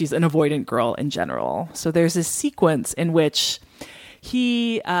because she's an avoidant girl in general. So there's this sequence in which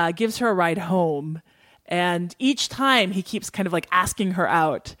he gives her a ride home, and each time he keeps kind of asking her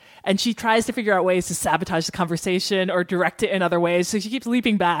out, and she tries to figure out ways to sabotage the conversation or direct it in other ways. So she keeps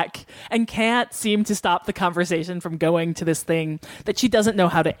leaping back and can't seem to stop the conversation from going to this thing that she doesn't know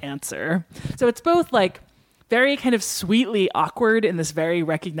how to answer. So it's both very kind of sweetly awkward in this very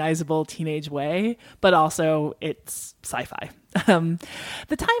recognizable teenage way, but also it's sci-fi.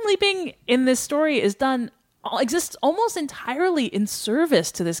 The time leaping in this story exists almost entirely in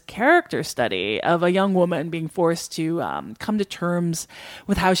service to this character study of a young woman being forced to come to terms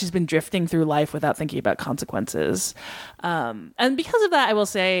with how she's been drifting through life without thinking about consequences. And because of that, I will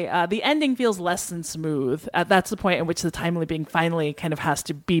say the ending feels less than smooth. That's the point at which the time leaping finally kind of has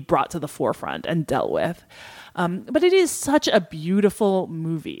to be brought to the forefront and dealt with. But it is such a beautiful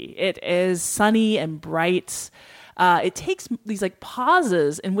movie. It is sunny and bright. It takes these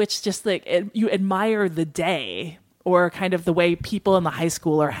pauses in which just you admire the day, or kind of the way people in the high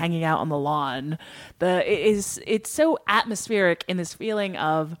school are hanging out on the lawn. It's so atmospheric in this feeling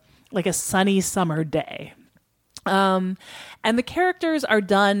of a sunny summer day. And the characters are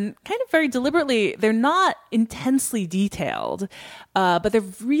done kind of very deliberately. They're not intensely detailed, but they're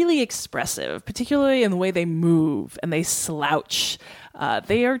really expressive, particularly in the way they move and they slouch.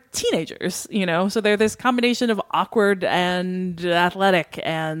 They are teenagers, so they're this combination of awkward and athletic,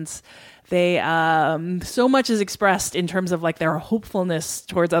 and they so much is expressed in terms of their hopefulness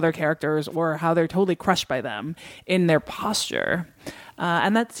towards other characters or how they're totally crushed by them in their posture.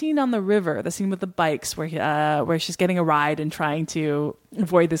 And that scene on the river, the scene with the bikes where she's getting a ride and trying to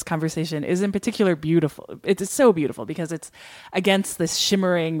avoid this conversation, is in particular beautiful. It's so beautiful because it's against this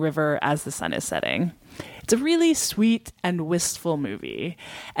shimmering river as the sun is setting. It's a really sweet and wistful movie,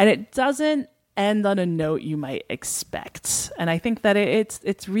 and it doesn't end on a note you might expect. And I think that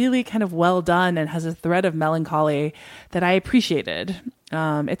it's really kind of well done and has a thread of melancholy that I appreciated.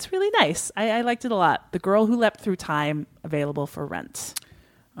 It's really nice. I liked it a lot. The Girl Who Leapt Through Time, available for rent.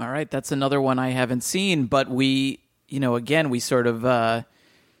 All right, that's another one I haven't seen, but we sort of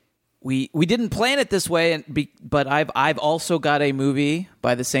we didn't plan it this way, but I've also got a movie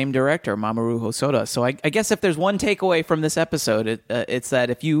by the same director, Mamoru Hosoda. So I guess if there's one takeaway from this episode, it's that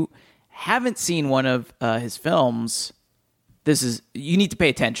if you haven't seen one of his films, you need to pay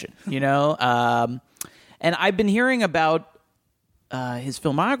attention. And I've been hearing about his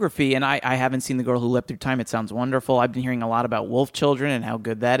filmography, and I haven't seen The Girl Who Leapt Through Time. It sounds wonderful. I've been hearing a lot about Wolf Children and how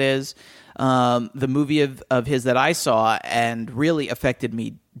good that is. The movie of his that I saw and really affected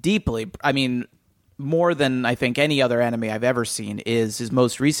me deeply, I mean, more than I think any other anime I've ever seen, is his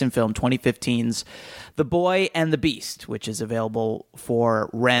most recent film, 2015's The Boy and the Beast, which is available for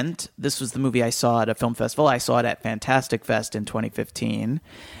rent. This was the movie I saw at a film festival. I saw it at Fantastic Fest in 2015.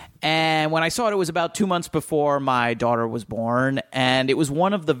 And when I saw it, it was about 2 months before my daughter was born. And it was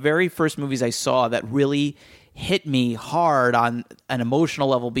one of the very first movies I saw that really hit me hard on an emotional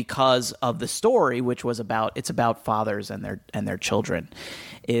level because of the story, which was it's about fathers and their children.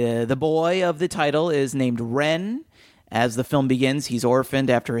 The boy of the title is named Ren. As the film begins, he's orphaned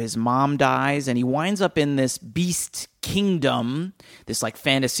after his mom dies, and he winds up in this beast kingdom, this like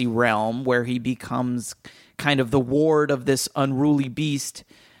fantasy realm, where he becomes kind of the ward of this unruly beast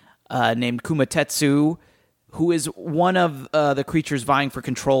named Kumatetsu, who is one of the creatures vying for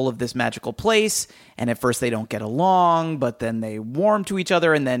control of this magical place. And at first they don't get along, but then they warm to each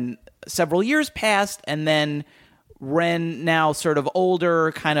other. And then several years passed, and then Ren, now sort of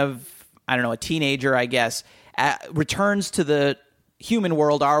older, kind of, I don't know, a teenager, I guess, returns to the human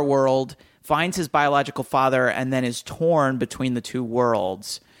world, our world, finds his biological father, and then is torn between the two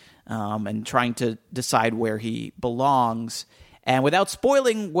worlds and trying to decide where he belongs. And without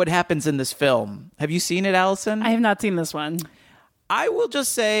spoiling what happens in this film, have you seen it, Allison? I have not seen this one. I will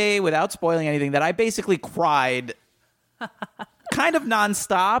just say, without spoiling anything, that I basically cried kind of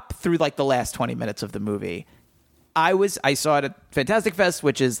nonstop through like the last 20 minutes of the movie. I saw it at Fantastic Fest,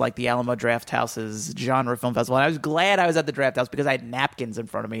 which is like the Alamo Drafthouse's genre film festival. And I was glad I was at the Drafthouse because I had napkins in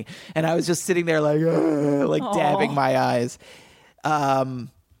front of me. And I was just sitting there like dabbing my eyes.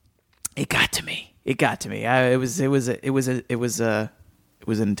 It got to me. It got to me. It was an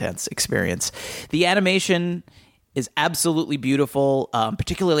intense experience. The animation is absolutely beautiful,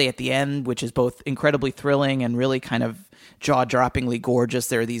 particularly at the end, which is both incredibly thrilling and really kind of jaw-droppingly gorgeous.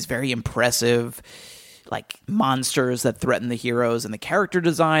 There are these very impressive like monsters that threaten the heroes, and the character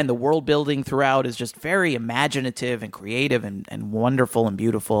design, the world building throughout is just very imaginative and creative and wonderful and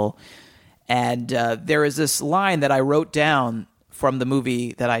beautiful. And there is this line that I wrote down from the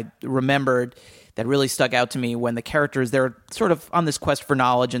movie that I remembered that really stuck out to me when the characters, they're sort of on this quest for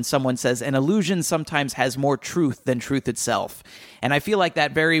knowledge, and someone says, an illusion sometimes has more truth than truth itself. And I feel like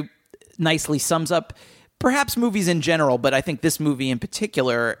that very nicely sums up perhaps movies in general, but I think this movie in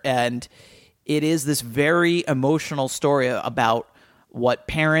particular. And it is this very emotional story about what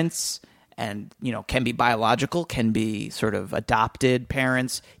parents and, can be biological, can be sort of adopted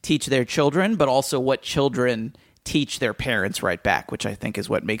parents teach their children, but also what children teach their parents right back, which I think is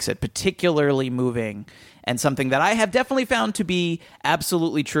what makes it particularly moving and something that I have definitely found to be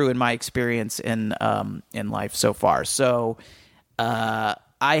absolutely true in my experience in life so far. So I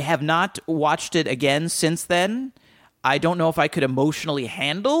have not watched it again since then. I don't know if I could emotionally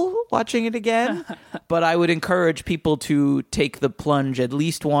handle watching it again, but I would encourage people to take the plunge at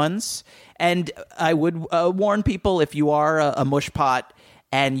least once. And I would warn people, if you are a mushpot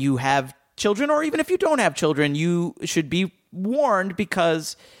and you have children, or even if you don't have children, you should be warned,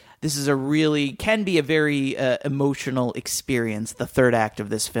 because this is can be a very emotional experience, the third act of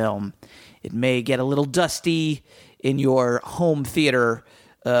this film. It may get a little dusty in your home theater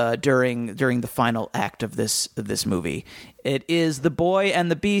during the final act of this movie. It is The Boy and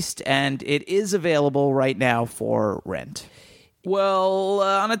the Beast, and it is available right now for rent. Well,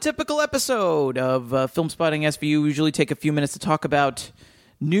 on a typical episode of Film Spotting SVU, we usually take a few minutes to talk about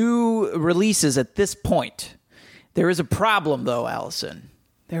new releases at this point. There is a problem, though, Allison.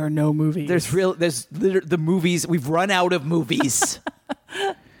 There are no movies. There's the movies. We've run out of movies.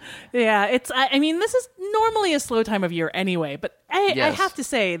 Yeah, I mean, this is normally a slow time of year anyway, but I have to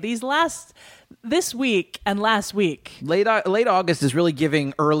say, this week and last week, late August is really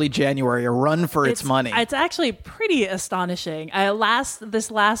giving early January a run for its money. It's actually pretty astonishing. This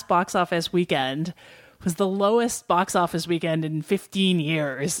last box office weekend was the lowest box office weekend in 15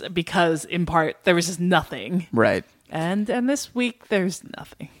 years because, in part, there was just nothing. Right. And this week, there's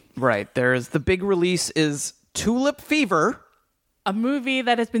nothing. Right. The big release is Tulip Fever, A movie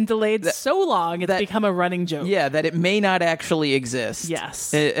that has been delayed so long, it's become a running joke. Yeah, that it may not actually exist.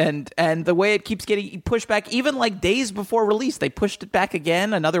 Yes. And the way it keeps getting pushed back, even like days before release, they pushed it back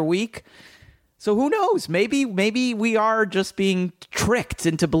again another week. So who knows? Maybe we are just being tricked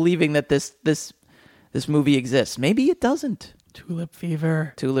into believing that this movie exists. Maybe it doesn't. Tulip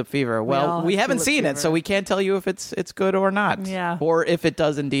Fever. Well, we haven't seen it, so we can't tell you if it's good or not. Yeah. Or if it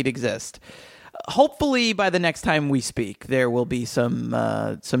does indeed exist. Hopefully, by the next time we speak, there will be some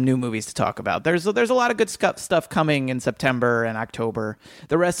new movies to talk about. There's a lot of good stuff coming in September and October.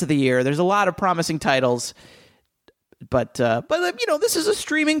 The rest of the year, there's a lot of promising titles. But this is a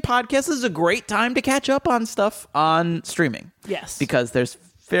streaming podcast. This is a great time to catch up on stuff on streaming. Yes, because there's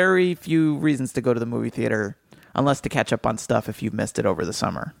very few reasons to go to the movie theater unless to catch up on stuff if you've missed it over the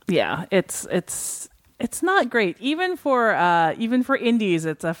summer. Yeah, it's not great. Even for indies,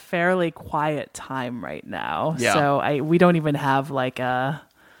 it's a fairly quiet time right now. Yeah. So we don't even have like a,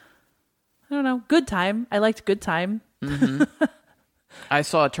 I don't know, Good Time. I liked Good Time. Mm-hmm. I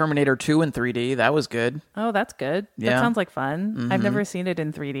saw Terminator 2 in 3D. That was good. Oh, that's good. Yeah. That sounds like fun. Mm-hmm. I've never seen it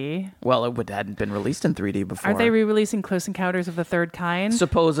in 3D. Well, it hadn't been released in 3D before. Aren't they re-releasing Close Encounters of the Third Kind?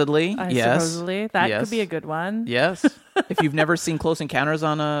 Supposedly, yes. Supposedly. That could be a good one. Yes. If you've never seen Close Encounters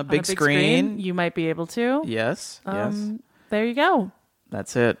on a big screen, you might be able to. Yes. There you go.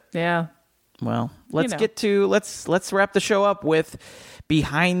 That's it. Yeah. Well, let's wrap the show up with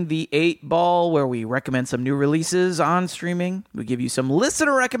Behind the Eight Ball, where we recommend some new releases on streaming. We give you some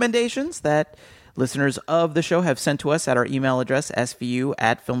listener recommendations that listeners of the show have sent to us at our email address,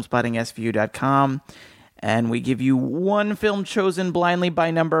 svu@filmspottingsvu.com. And we give you one film chosen blindly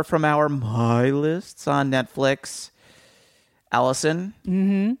by number from our My Lists on Netflix. Allison,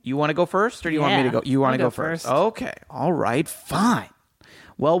 you want to go first, or do you want me to go? You want to go first? Okay. All right. Fine.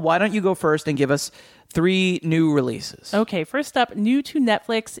 Well, why don't you go first and give us 3 new releases? Okay, first up, new to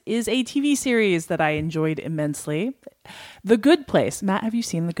Netflix is a TV series that I enjoyed immensely. The Good Place. Matt, have you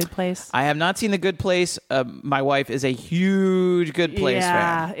seen The Good Place? I have not seen The Good Place. My wife is a huge Good Place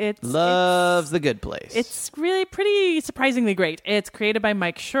fan. Loves The Good Place. It's really pretty surprisingly great. It's created by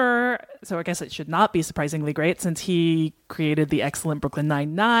Mike Schur, so I guess it should not be surprisingly great since he created the excellent Brooklyn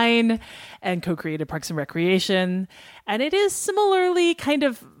Nine-Nine and co-created Parks and Recreation. And it is similarly kind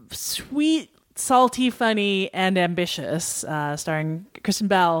of sweet, salty, funny, and ambitious, starring Kristen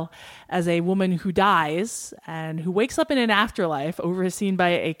Bell as a woman who dies and who wakes up in an afterlife overseen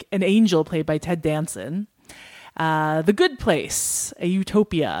by an angel played by Ted Danson. The Good Place, a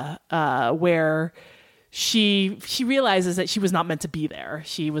utopia where she realizes that she was not meant to be there.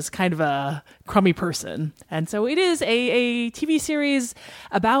 She was kind of a crummy person. And so it is a TV series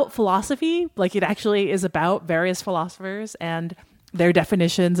about philosophy. Like, it actually is about various philosophers and their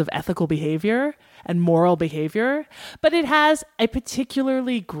definitions of ethical behavior and moral behavior. But it has a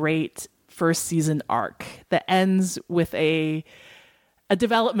particularly great first season arc that ends with a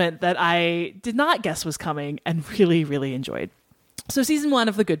development that I did not guess was coming and really, really enjoyed. So season 1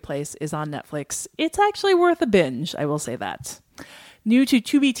 of The Good Place is on Netflix. It's actually worth a binge, I will say that. New to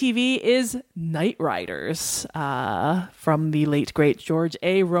Tubi TV is Night Riders from the late, great George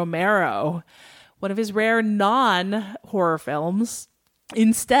A. Romero. One of his rare non-horror films.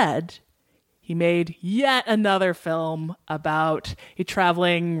 Instead, he made yet another film about a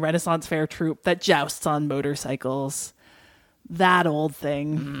traveling Renaissance fair troupe that jousts on motorcycles. That old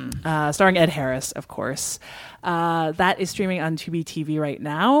thing. Starring Ed Harris, of course. That is streaming on Tubi TV right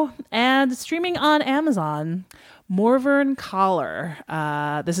now. And streaming on Amazon, Morvern Collar.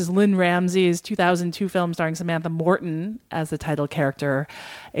 This is Lynn Ramsey's 2002 film starring Samantha Morton as the title character,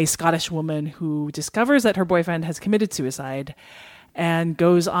 a Scottish woman who discovers that her boyfriend has committed suicide and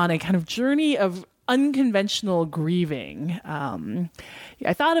goes on a kind of journey of unconventional grieving.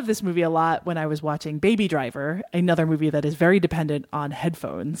 I thought of this movie a lot when I was watching Baby Driver, another movie that is very dependent on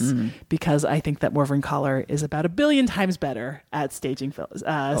headphones, because I think that Morvern Collar is about 1 billion times better at staging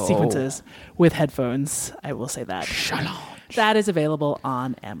sequences with headphones. I will say that. That is available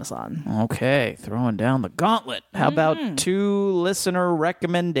on Amazon. Okay, throwing down the gauntlet. How about 2 listener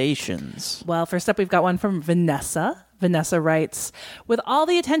recommendations? Well, first up, we've got one from Vanessa. Vanessa writes, with all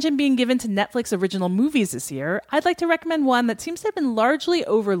the attention being given to Netflix original movies this year, I'd like to recommend one that seems to have been largely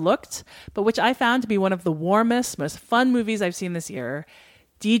overlooked, but which I found to be one of the warmest, most fun movies I've seen this year.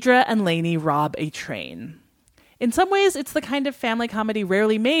 Deidre and Lainey Rob a Train. In some ways, it's the kind of family comedy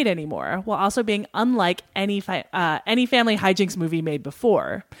rarely made anymore, while also being unlike any family hijinks movie made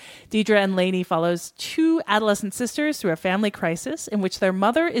before. Deidre and Lainey follows 2 adolescent sisters through a family crisis in which their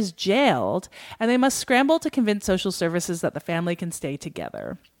mother is jailed, and they must scramble to convince social services that the family can stay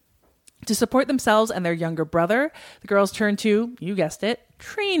together. To support themselves and their younger brother, the girls turn to, you guessed it,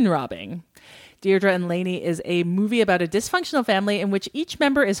 train robbing. Deirdre and Lainey is a movie about a dysfunctional family in which each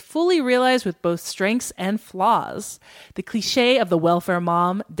member is fully realized with both strengths and flaws. The cliche of the welfare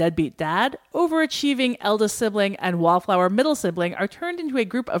mom, deadbeat dad, overachieving eldest sibling, and wallflower middle sibling are turned into a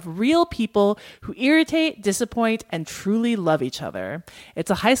group of real people who irritate, disappoint, and truly love each other. It's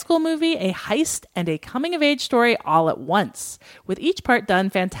a high school movie, a heist, and a coming-of-age story all at once, with each part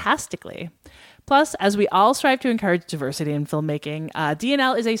done fantastically. Plus, as we all strive to encourage diversity in filmmaking,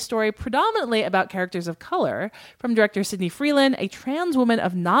 DNL is a story predominantly about characters of color from director Sidney Freeland, a trans woman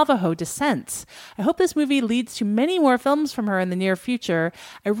of Navajo descent. I hope this movie leads to many more films from her in the near future.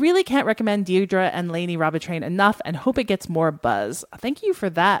 I really can't recommend Deirdre and Lainey Rob a Train enough and hope it gets more buzz. Thank you for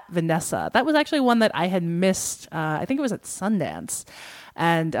that, Vanessa. That was actually one that I had missed. I think it was at Sundance.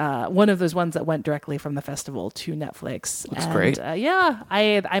 And one of those ones that went directly from the festival to Netflix. Looks great.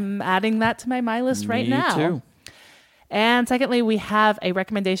 I'm adding that to my list right now. Me too. And secondly, we have a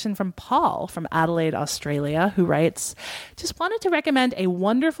recommendation from Paul from Adelaide, Australia, who writes, just wanted to recommend a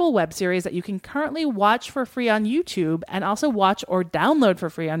wonderful web series that you can currently watch for free on YouTube and also watch or download for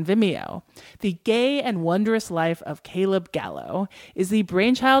free on Vimeo. The Gay and Wondrous Life of Caleb Gallo is the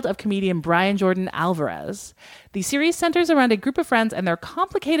brainchild of comedian Brian Jordan Alvarez. The series centers around a group of friends and their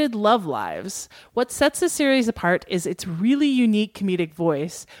complicated love lives. What sets this series apart is its really unique comedic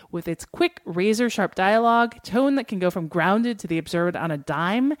voice, with its quick, razor-sharp dialogue, tone that can go from grounded to the absurd on a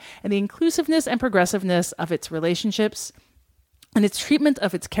dime, and the inclusiveness and progressiveness of its relationships, and its treatment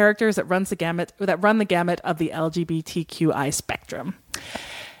of its characters that run the gamut of the LGBTQI spectrum.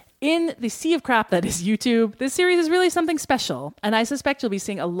 In the sea of crap that is YouTube, this series is really something special, and I suspect you'll be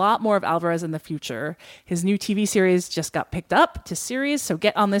seeing a lot more of Alvarez in the future. His new TV series just got picked up to series, so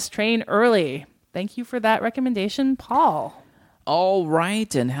get on this train early. Thank you for that recommendation, Paul. All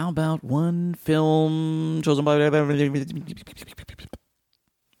right, and how about one film chosen by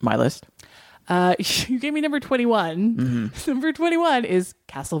my list? You gave me number 21. Mm-hmm. Number 21 is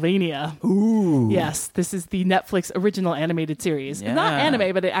Castlevania. Ooh. Yes, this is the Netflix original animated series. Yeah. Not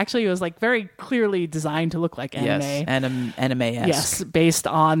anime, but it actually was like very clearly designed to look like anime. Yes, anime-esque. Yes, based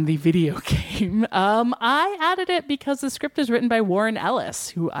on the video game. I added it because the script is written by Warren Ellis,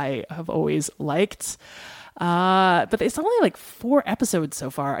 who I have always liked. But it's only like 4 episodes so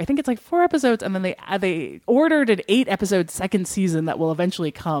far. I think it's like 4 episodes, and then they ordered an 8-episode second season that will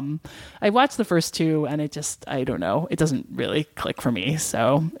eventually come. I watched the first 2, and I don't know, it doesn't really click for me.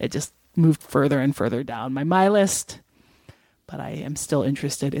 So it just moved further and further down my list. But I am still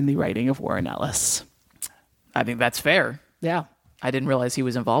interested in the writing of Warren Ellis. I think that's fair. Yeah. I didn't realize he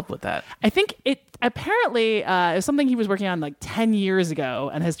was involved with that. I think it apparently is something he was working on like 10 years ago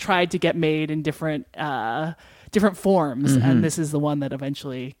and has tried to get made in different forms. Mm-hmm. And this is the one that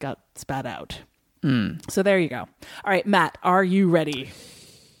eventually got spat out. So there you go. All right, Matt, are you ready?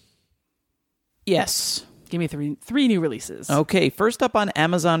 Yes. Give me three new releases. Okay, first up on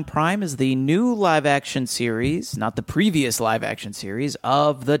Amazon Prime is the new live-action series, not the previous live-action series,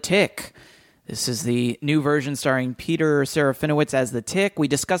 of The Tick. This is the new version starring Peter Serafinowicz as the Tick. We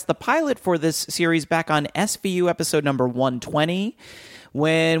discussed the pilot for this series back on SVU episode number 120,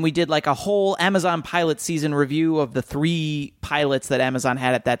 when we did like a whole Amazon pilot season review of the 3 pilots that Amazon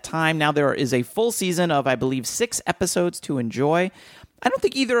had at that time. Now there is a full season of, I believe, 6 episodes to enjoy. I don't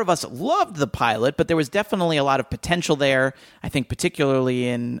think either of us loved the pilot, but there was definitely a lot of potential there. I think particularly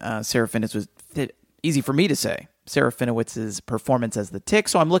in Serafinowicz was easy for me to say. Serafinowicz's performance as the Tick,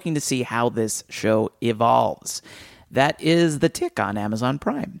 so I'm looking to see how this show evolves. That is The Tick on Amazon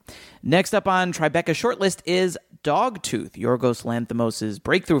Prime. Next up on Tribeca Shortlist is Dogtooth, Yorgos Lanthimos'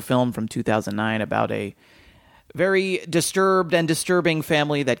 breakthrough film from 2009 about a very disturbed and disturbing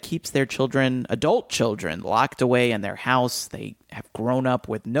family that keeps their children, adult children, locked away in their house. They have grown up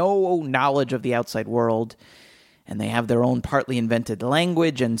with no knowledge of the outside world, and they have their own partly invented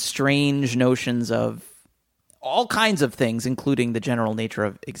language and strange notions of all kinds of things, including the general nature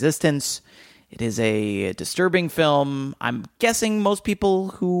of existence. It is a disturbing film. I'm guessing most people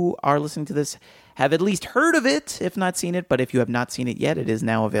who are listening to this have at least heard of it, if not seen it. But if you have not seen it yet, it is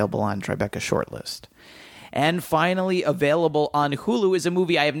now available on Tribeca Shortlist. And finally, available on Hulu is a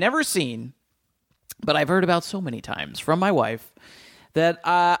movie I have never seen, but I've heard about so many times from my wife that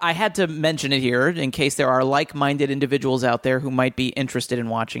I had to mention it here in case there are like-minded individuals out there who might be interested in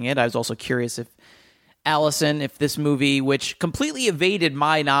watching it. I was also curious if Allison, if this movie, which completely evaded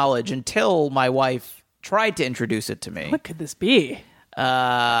my knowledge until my wife tried to introduce it to me. What could this be?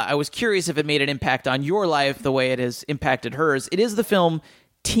 I was curious if it made an impact on your life the way it has impacted hers. It is the film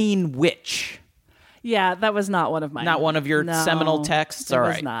Teen Witch. Yeah, that was not one of mine. Not one of your seminal texts? It All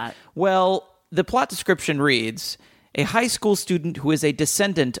was right. not. Well, the plot description reads, a high school student who is a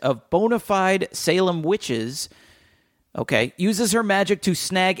descendant of bona fide Salem witches, uses her magic to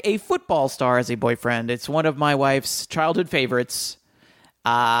snag a football star as a boyfriend. It's one of my wife's childhood favorites.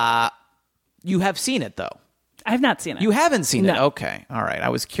 You have seen it, though. I have not seen it. You haven't seen it? No. Okay. All right. I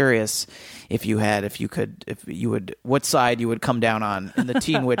was curious if you would, what side you would come down on in the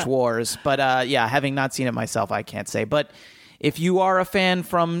Teen Witch Wars. But having not seen it myself, I can't say. But if you are a fan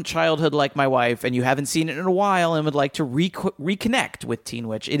from childhood like my wife and you haven't seen it in a while and would like to reconnect with Teen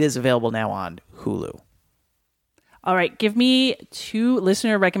Witch, it is available now on Hulu. All right. Give me 2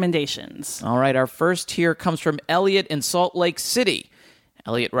 listener recommendations. All right. Our first here comes from Elliot in Salt Lake City.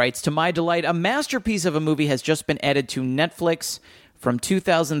 Elliot writes, to my delight, a masterpiece of a movie has just been added to Netflix from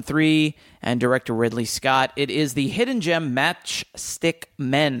 2003 and director Ridley Scott. It is the hidden gem Matchstick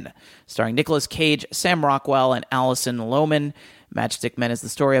Men, starring Nicolas Cage, Sam Rockwell, and Alison Lohman. Matchstick Men is the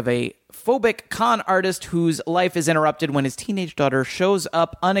story of a phobic con artist whose life is interrupted when his teenage daughter shows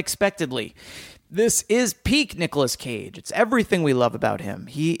up unexpectedly. This is peak Nicolas Cage. It's everything we love about him.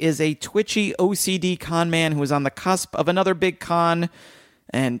 He is a twitchy OCD con man who is on the cusp of another big con.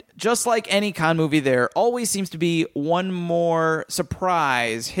 And just like any con movie, there always seems to be one more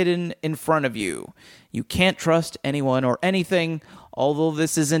surprise hidden in front of you. You can't trust anyone or anything. Although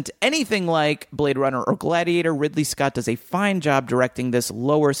this isn't anything like Blade Runner or Gladiator, Ridley Scott does a fine job directing this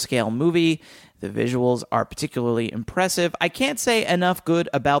lower-scale movie. The visuals are particularly impressive. I can't say enough good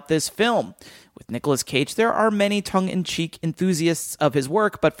about this film. With Nicolas Cage, there are many tongue-in-cheek enthusiasts of his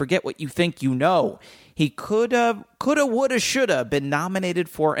work, but forget what you think you know. He coulda, woulda, shoulda been nominated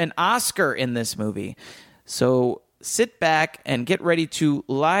for an Oscar in this movie. So sit back and get ready to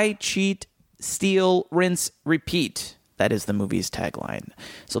lie, cheat, steal, rinse, repeat. That is the movie's tagline.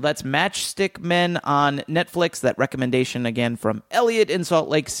 So that's Matchstick Men on Netflix. That recommendation again from Elliot in Salt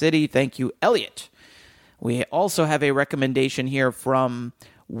Lake City. Thank you, Elliot. We also have a recommendation here from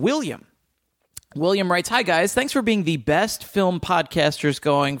William. William writes, hi guys, thanks for being the best film podcasters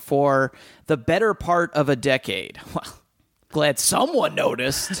going for the better part of a decade. Well, glad someone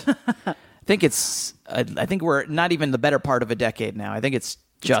noticed. I think we're not even the better part of a decade now. I think it's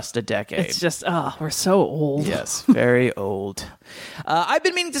just a decade. It's just, we're so old. Yes, very old. I've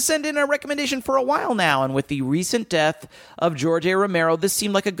been meaning to send in a recommendation for a while now, and with the recent death of George A. Romero, this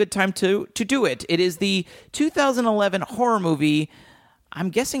seemed like a good time to do it. It is the 2011 horror movie, I'm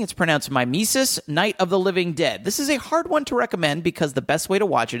guessing it's pronounced Mimesis, Night of the Living Dead. This is a hard one to recommend because the best way to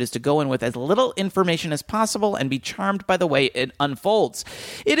watch it is to go in with as little information as possible and be charmed by the way it unfolds.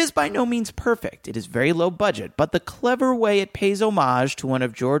 It is by no means perfect. It is very low budget, but the clever way it pays homage to one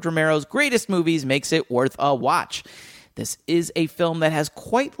of George Romero's greatest movies makes it worth a watch. This is a film that has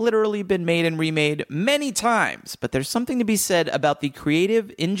quite literally been made and remade many times, but there's something to be said about the creative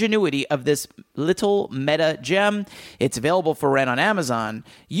ingenuity of this little meta gem. It's available for rent on Amazon,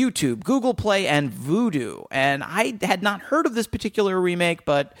 YouTube, Google Play, and Vudu. And I had not heard of this particular remake,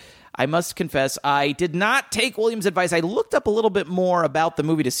 but I must confess, I did not take William's advice. I looked up a little bit more about the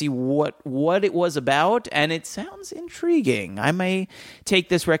movie to see what it was about, and it sounds intriguing. I may take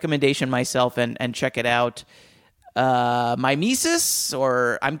this recommendation myself and check it out. Mimesis,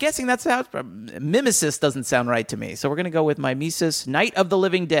 or I'm guessing that's how Mimesis doesn't sound right to me. So we're going to go with Mimesis, Night of the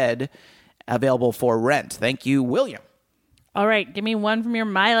Living Dead, available for rent. Thank you, William. All right, give me one from your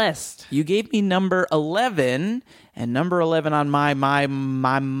My List. You gave me number 11, and number 11 on my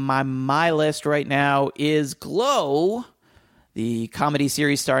list right now is Glow, the comedy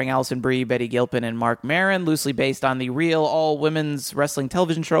series starring Alison Brie, Betty Gilpin, and Marc Maron, loosely based on the real all-women's wrestling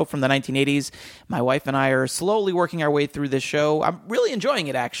television show from the 1980s. My wife and I are slowly working our way through this show. I'm really enjoying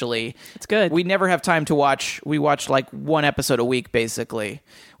it, actually. It's good. We never have time to watch. We watch like one episode a week, basically,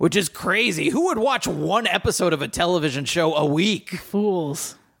 which is crazy. Who would watch one episode of a television show a week?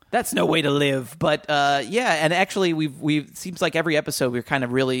 Fools. That's no way to live. But and actually we've seems like every episode we're kind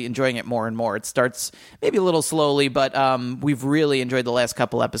of really enjoying it more and more. It starts maybe a little slowly, but we've really enjoyed the last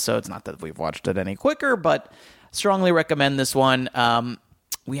couple episodes. Not that we've watched it any quicker, but strongly recommend this one.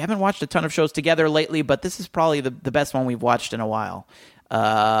 We haven't watched a ton of shows together lately, but this is probably the best one we've watched in a while.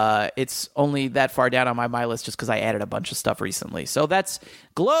 It's only that far down on my list just because I added a bunch of stuff recently. So that's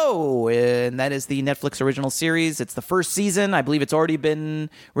Glow, and that is the Netflix original series. It's the first season. I believe it's already been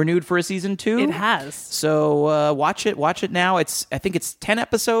renewed for a season 2. It has. So watch it now. I think it's 10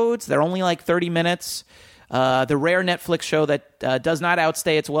 episodes. They're only like 30 minutes. The rare Netflix show that does not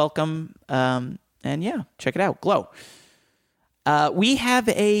outstay its welcome. And yeah, check it out. Glow. We have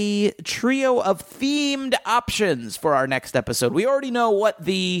a trio of themed options for our next episode. We already know what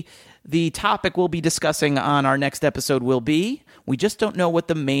the The topic we'll be discussing on our next episode will be, we just don't know what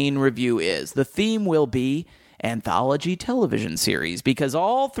the main review is. The theme will be anthology television series, because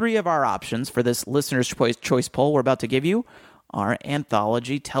all three of our options for this listener's choice poll we're about to give you are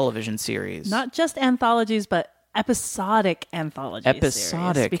anthology television series. Not just anthologies, but episodic anthology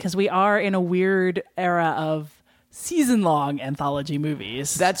series. Because we are in a weird era of season-long anthology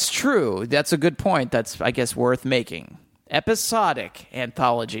movies. That's true. That's a good point. That's, I guess, worth making. Episodic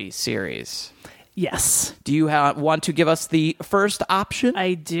anthology series. Yes. Do you want to give us the first option?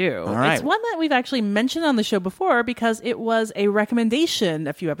 I do. All right. It's one that we've actually mentioned on the show before because it was a recommendation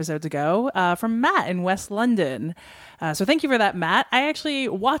a few episodes ago from Matt in West London. So thank you for that, Matt. I actually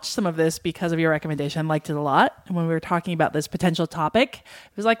watched some of this because of your recommendation. Liked it a lot. And when we were talking about this potential topic,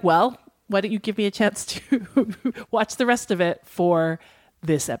 it was like, well, why don't you give me a chance to watch the rest of it for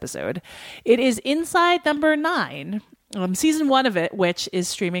this episode? It is Inside Number 9. Season 1 of it, which is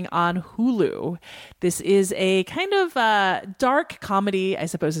streaming on Hulu. This is a kind of dark comedy, I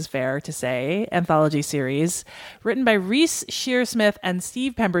suppose is fair to say, anthology series written by Reese Shearsmith and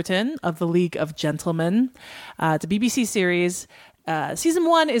Steve Pemberton of The League of Gentlemen. It's a BBC series. Season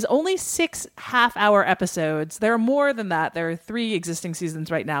 1 is only 6 half-hour episodes. There are more than that. There are 3 existing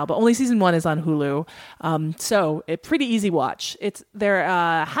seasons right now, but only season 1 is on Hulu. So a pretty easy watch. They're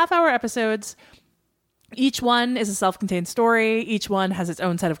half-hour episodes. Each one is a self-contained story. Each one has its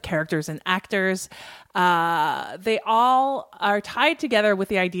own set of characters and actors. They all are tied together with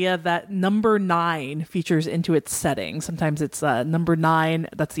the idea that number 9 features into its setting. Sometimes it's number 9,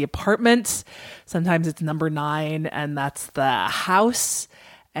 that's the apartment. Sometimes it's number 9, and that's the house.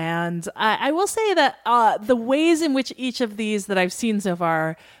 And I will say that the ways in which each of these that I've seen so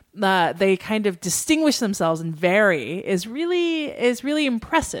far they kind of distinguish themselves and vary is really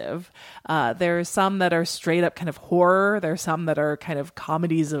impressive. There are some that are straight up kind of horror. There are some that are kind of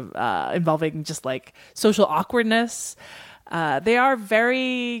comedies of involving just like social awkwardness. They are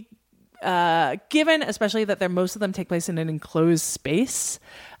very given, especially that most of them take place in an enclosed space.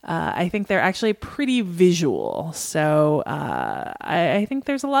 I think they're actually pretty visual. So I think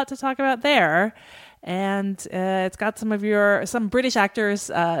there's a lot to talk about there. And it's got some British actors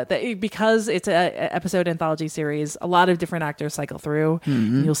that, because it's an episode anthology series, a lot of different actors cycle through.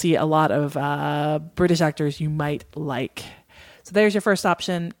 Mm-hmm. You'll see a lot of British actors you might like. So there's your first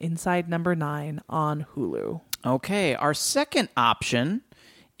option, Inside Number 9 on Hulu. Okay, our second option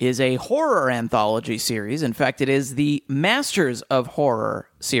is a horror anthology series. In fact, it is the Masters of Horror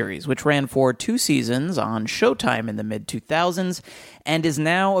series, which ran for 2 seasons on Showtime in the mid-2000s and is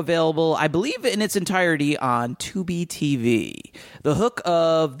now available, I believe, in its entirety on Tubi TV. The hook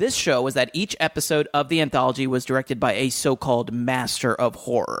of this show is that each episode of the anthology was directed by a so-called Master of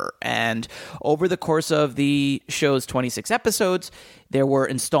Horror. And over the course of the show's 26 episodes, there were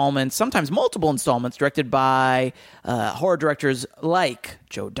installments, sometimes multiple installments, directed by horror directors like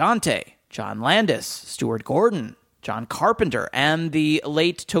Joe Dante, John Landis, Stuart Gordon, John Carpenter, and the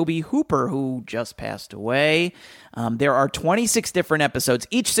late Tobe Hooper, who just passed away. There are 26 different episodes,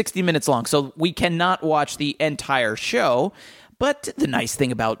 each 60 minutes long, so we cannot watch the entire show. But the nice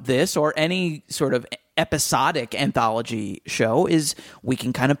thing about this, or any sort of episodic anthology show, is we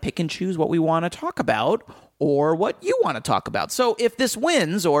can kind of pick and choose what we want to talk about or what you want to talk about. So if this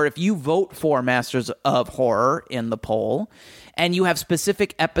wins, or if you vote for Masters of Horror in the poll, and you have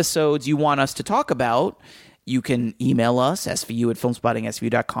specific episodes you want us to talk about, you can email us,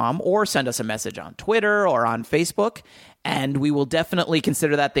 svu@filmspottingsvu.com, or send us a message on Twitter or on Facebook, and we will definitely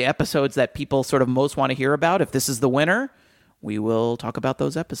consider that the episodes that people sort of most want to hear about. If this is the winner, we will talk about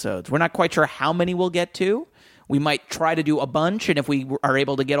those episodes. We're not quite sure how many we'll get to. We might try to do a bunch, and if we are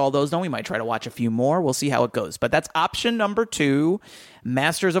able to get all those done, we might try to watch a few more. We'll see how it goes. But that's option number 2,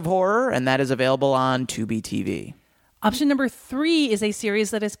 Masters of Horror, and that is available on Tubi TV. Option number 3 is a series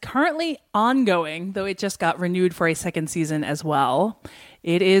that is currently ongoing, though it just got renewed for a second season as well.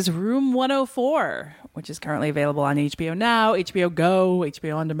 It is Room 104, which is currently available on HBO Now, HBO Go,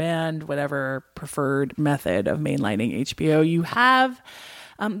 HBO On Demand, whatever preferred method of mainlining HBO you have.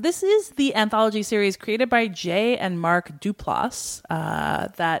 This is the anthology series created by Jay and Mark Duplass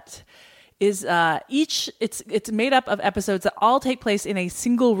that is it's made up of episodes that all take place in a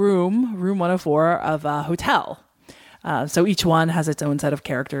single room 104 of a hotel. So each one has its own set of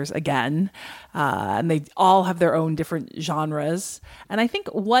characters again, and they all have their own different genres. And I think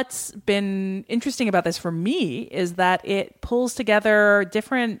what's been interesting about this for me is that it pulls together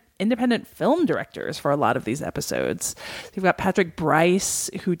different independent film directors for a lot of these episodes. You've got Patrick Bryce,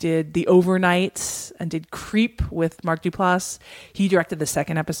 who did The Overnight and did Creep with Mark Duplass. He directed the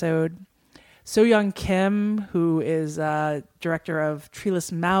second episode. So Young Kim, who is director of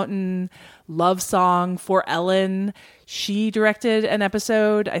Treeless Mountain, Love Song, For Ellen. She directed an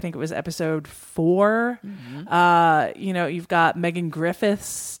episode. I think it was episode 4. You've got Megan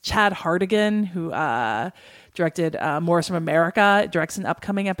Griffiths, Chad Hartigan, who directed Morris from America, directs an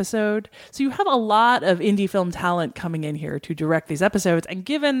upcoming episode. So you have a lot of indie film talent coming in here to direct these episodes. And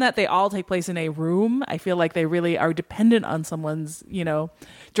given that they all take place in a room, I feel like they really are dependent on someone's,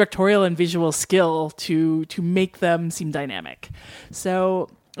 directorial and visual skill to make them seem dynamic. So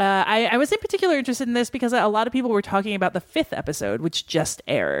I was in particular interested in this because a lot of people were talking about the 5th episode, which just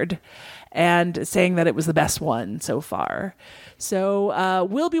aired, and saying that it was the best one so far. So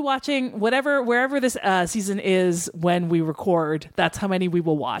we'll be watching wherever this season is when we record. That's how many we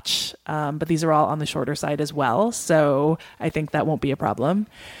will watch. But these are all on the shorter side as well. So I think that won't be a problem.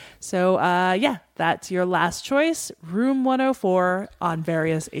 So that's your last choice, Room 104 on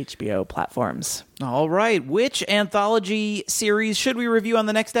various HBO platforms. All right. Which anthology series should we review on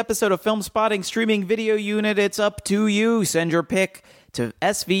the next episode of Film Spotting Streaming Video Unit? It's up to you. Send your pick to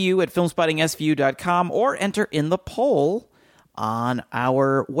svu@filmspottingsvu.com or enter in the poll on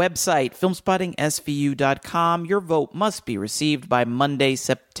our website, filmspottingsvu.com. Your vote must be received by Monday,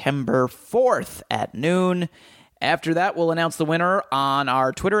 September 4th at noon. After that, we'll announce the winner on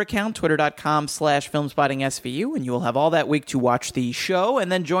our Twitter account, twitter.com/filmspottingsvu, and you will have all that week to watch the show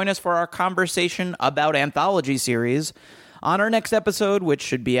and then join us for our conversation about anthology series on our next episode, which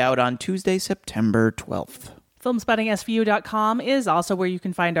should be out on Tuesday, September 12th. Filmspottingsvu.com is also where you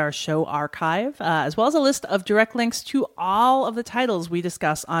can find our show archive, as well as a list of direct links to all of the titles we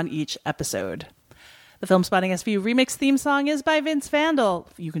discuss on each episode. The Film Spotting SVU remix theme song is by Vince Vandal.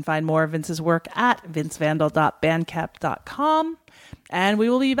 You can find more of Vince's work at vincevandal.bandcamp.com. And we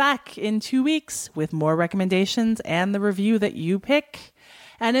will be back in 2 weeks with more recommendations and the review that you pick.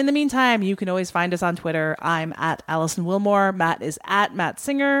 And in the meantime, you can always find us on Twitter. I'm at Allison Wilmore. Matt is at Matt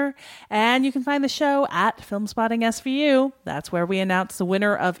Singer. And you can find the show at Film Spotting SVU. That's where we announce the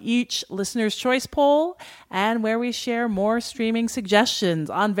winner of each Listener's Choice poll and where we share more streaming suggestions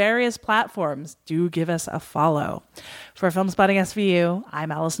on various platforms. Do give us a follow. For Film Spotting SVU,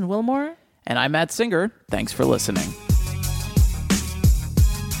 I'm Allison Wilmore. And I'm Matt Singer. Thanks for listening.